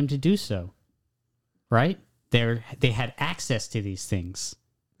for them to do so. Right? They had access to these things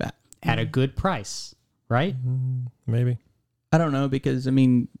at a good price, right? Maybe. I don't know, because I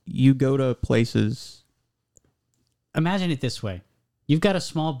mean, you go to places. Imagine it this way. You've got a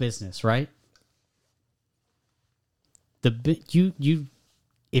small business, right?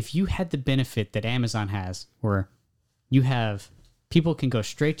 If you had the benefit that Amazon has, where you have People can go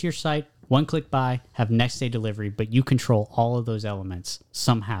straight to your site, one click buy, have next day delivery, but you control all of those elements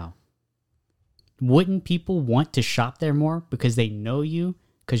somehow. Wouldn't people want to shop there more because they know you,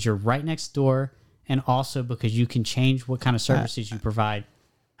 because you're right next door, and also because you can change what kind of services you provide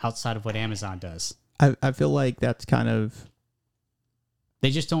outside of what Amazon does? I feel like that's kind of...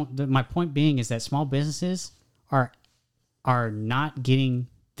 They just don't. My point being is that small businesses are not getting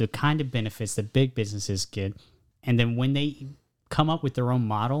the kind of benefits that big businesses get. And then when they come up with their own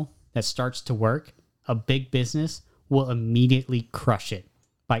model that starts to work, a big business will immediately crush it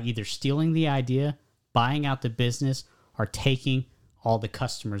by either stealing the idea, buying out the business, or taking all the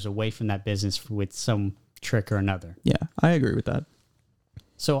customers away from that business with some trick or another. Yeah, I agree with that.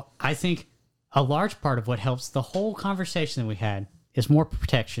 So I think a large part of what helps the whole conversation that we had is more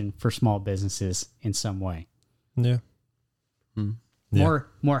protection for small businesses in some way. Yeah. Yeah.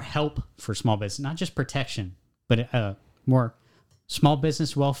 More help for small business, not just protection, but more small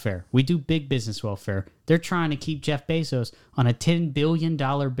business welfare. We do big business welfare. They're trying to keep Jeff Bezos on a $10 billion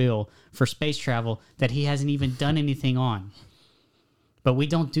bill for space travel that he hasn't even done anything on. But we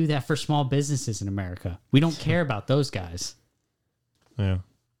don't do that for small businesses in America. We don't care about those guys. Yeah.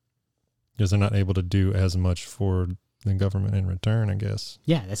 Because they're not able to do as much for the government in return, I guess.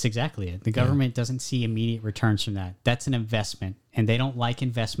 Yeah, that's exactly it. The government doesn't see immediate returns from that. That's an investment, and they don't like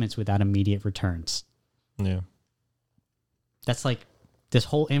investments without immediate returns. Yeah. That's like this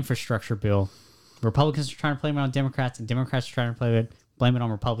whole infrastructure bill. Republicans are trying to blame it on Democrats, and Democrats are trying to blame it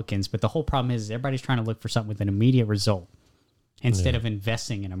on Republicans. But the whole problem is everybody's trying to look for something with an immediate result instead of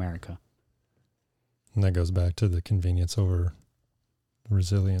investing in America. And that goes back to the convenience over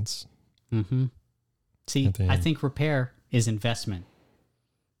resilience. Mm-hmm. See, I think repair is investment.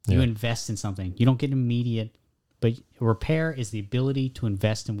 You invest in something. You don't get immediate, but repair is the ability to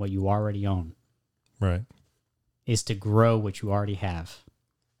invest in what you already own. Right. Is to grow what you already have.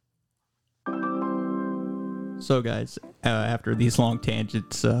 So, guys, after these long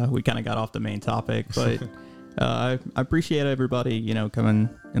tangents, we kind of got off the main topic, but I appreciate everybody, coming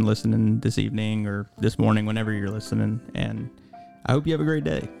and listening this evening or this morning, whenever you're listening, and I hope you have a great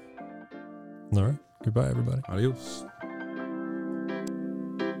day. All right. Goodbye, everybody. Adios.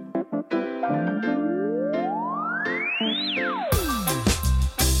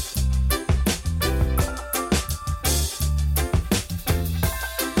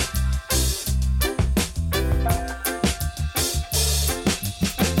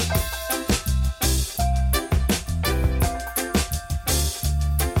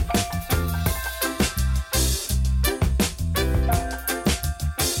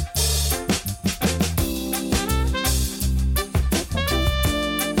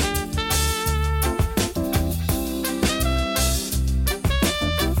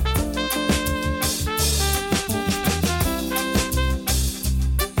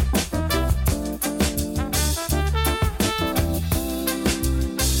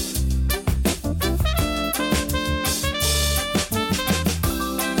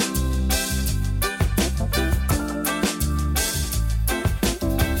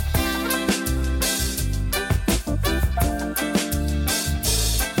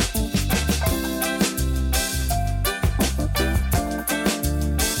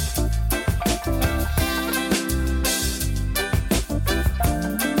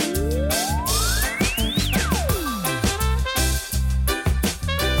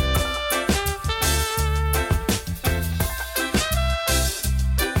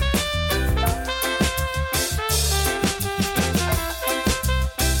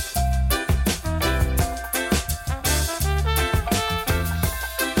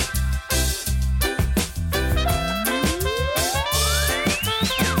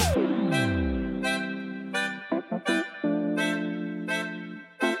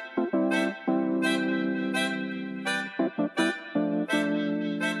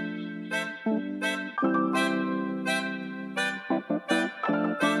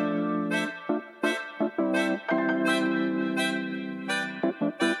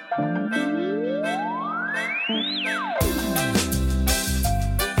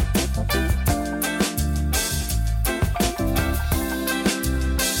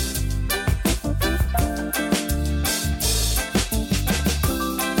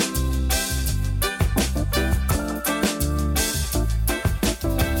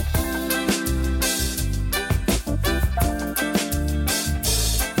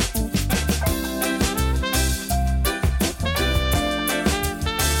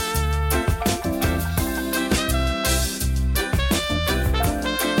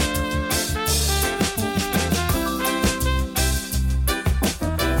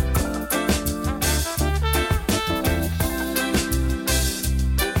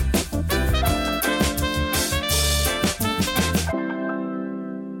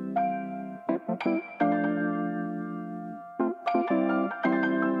 Bye.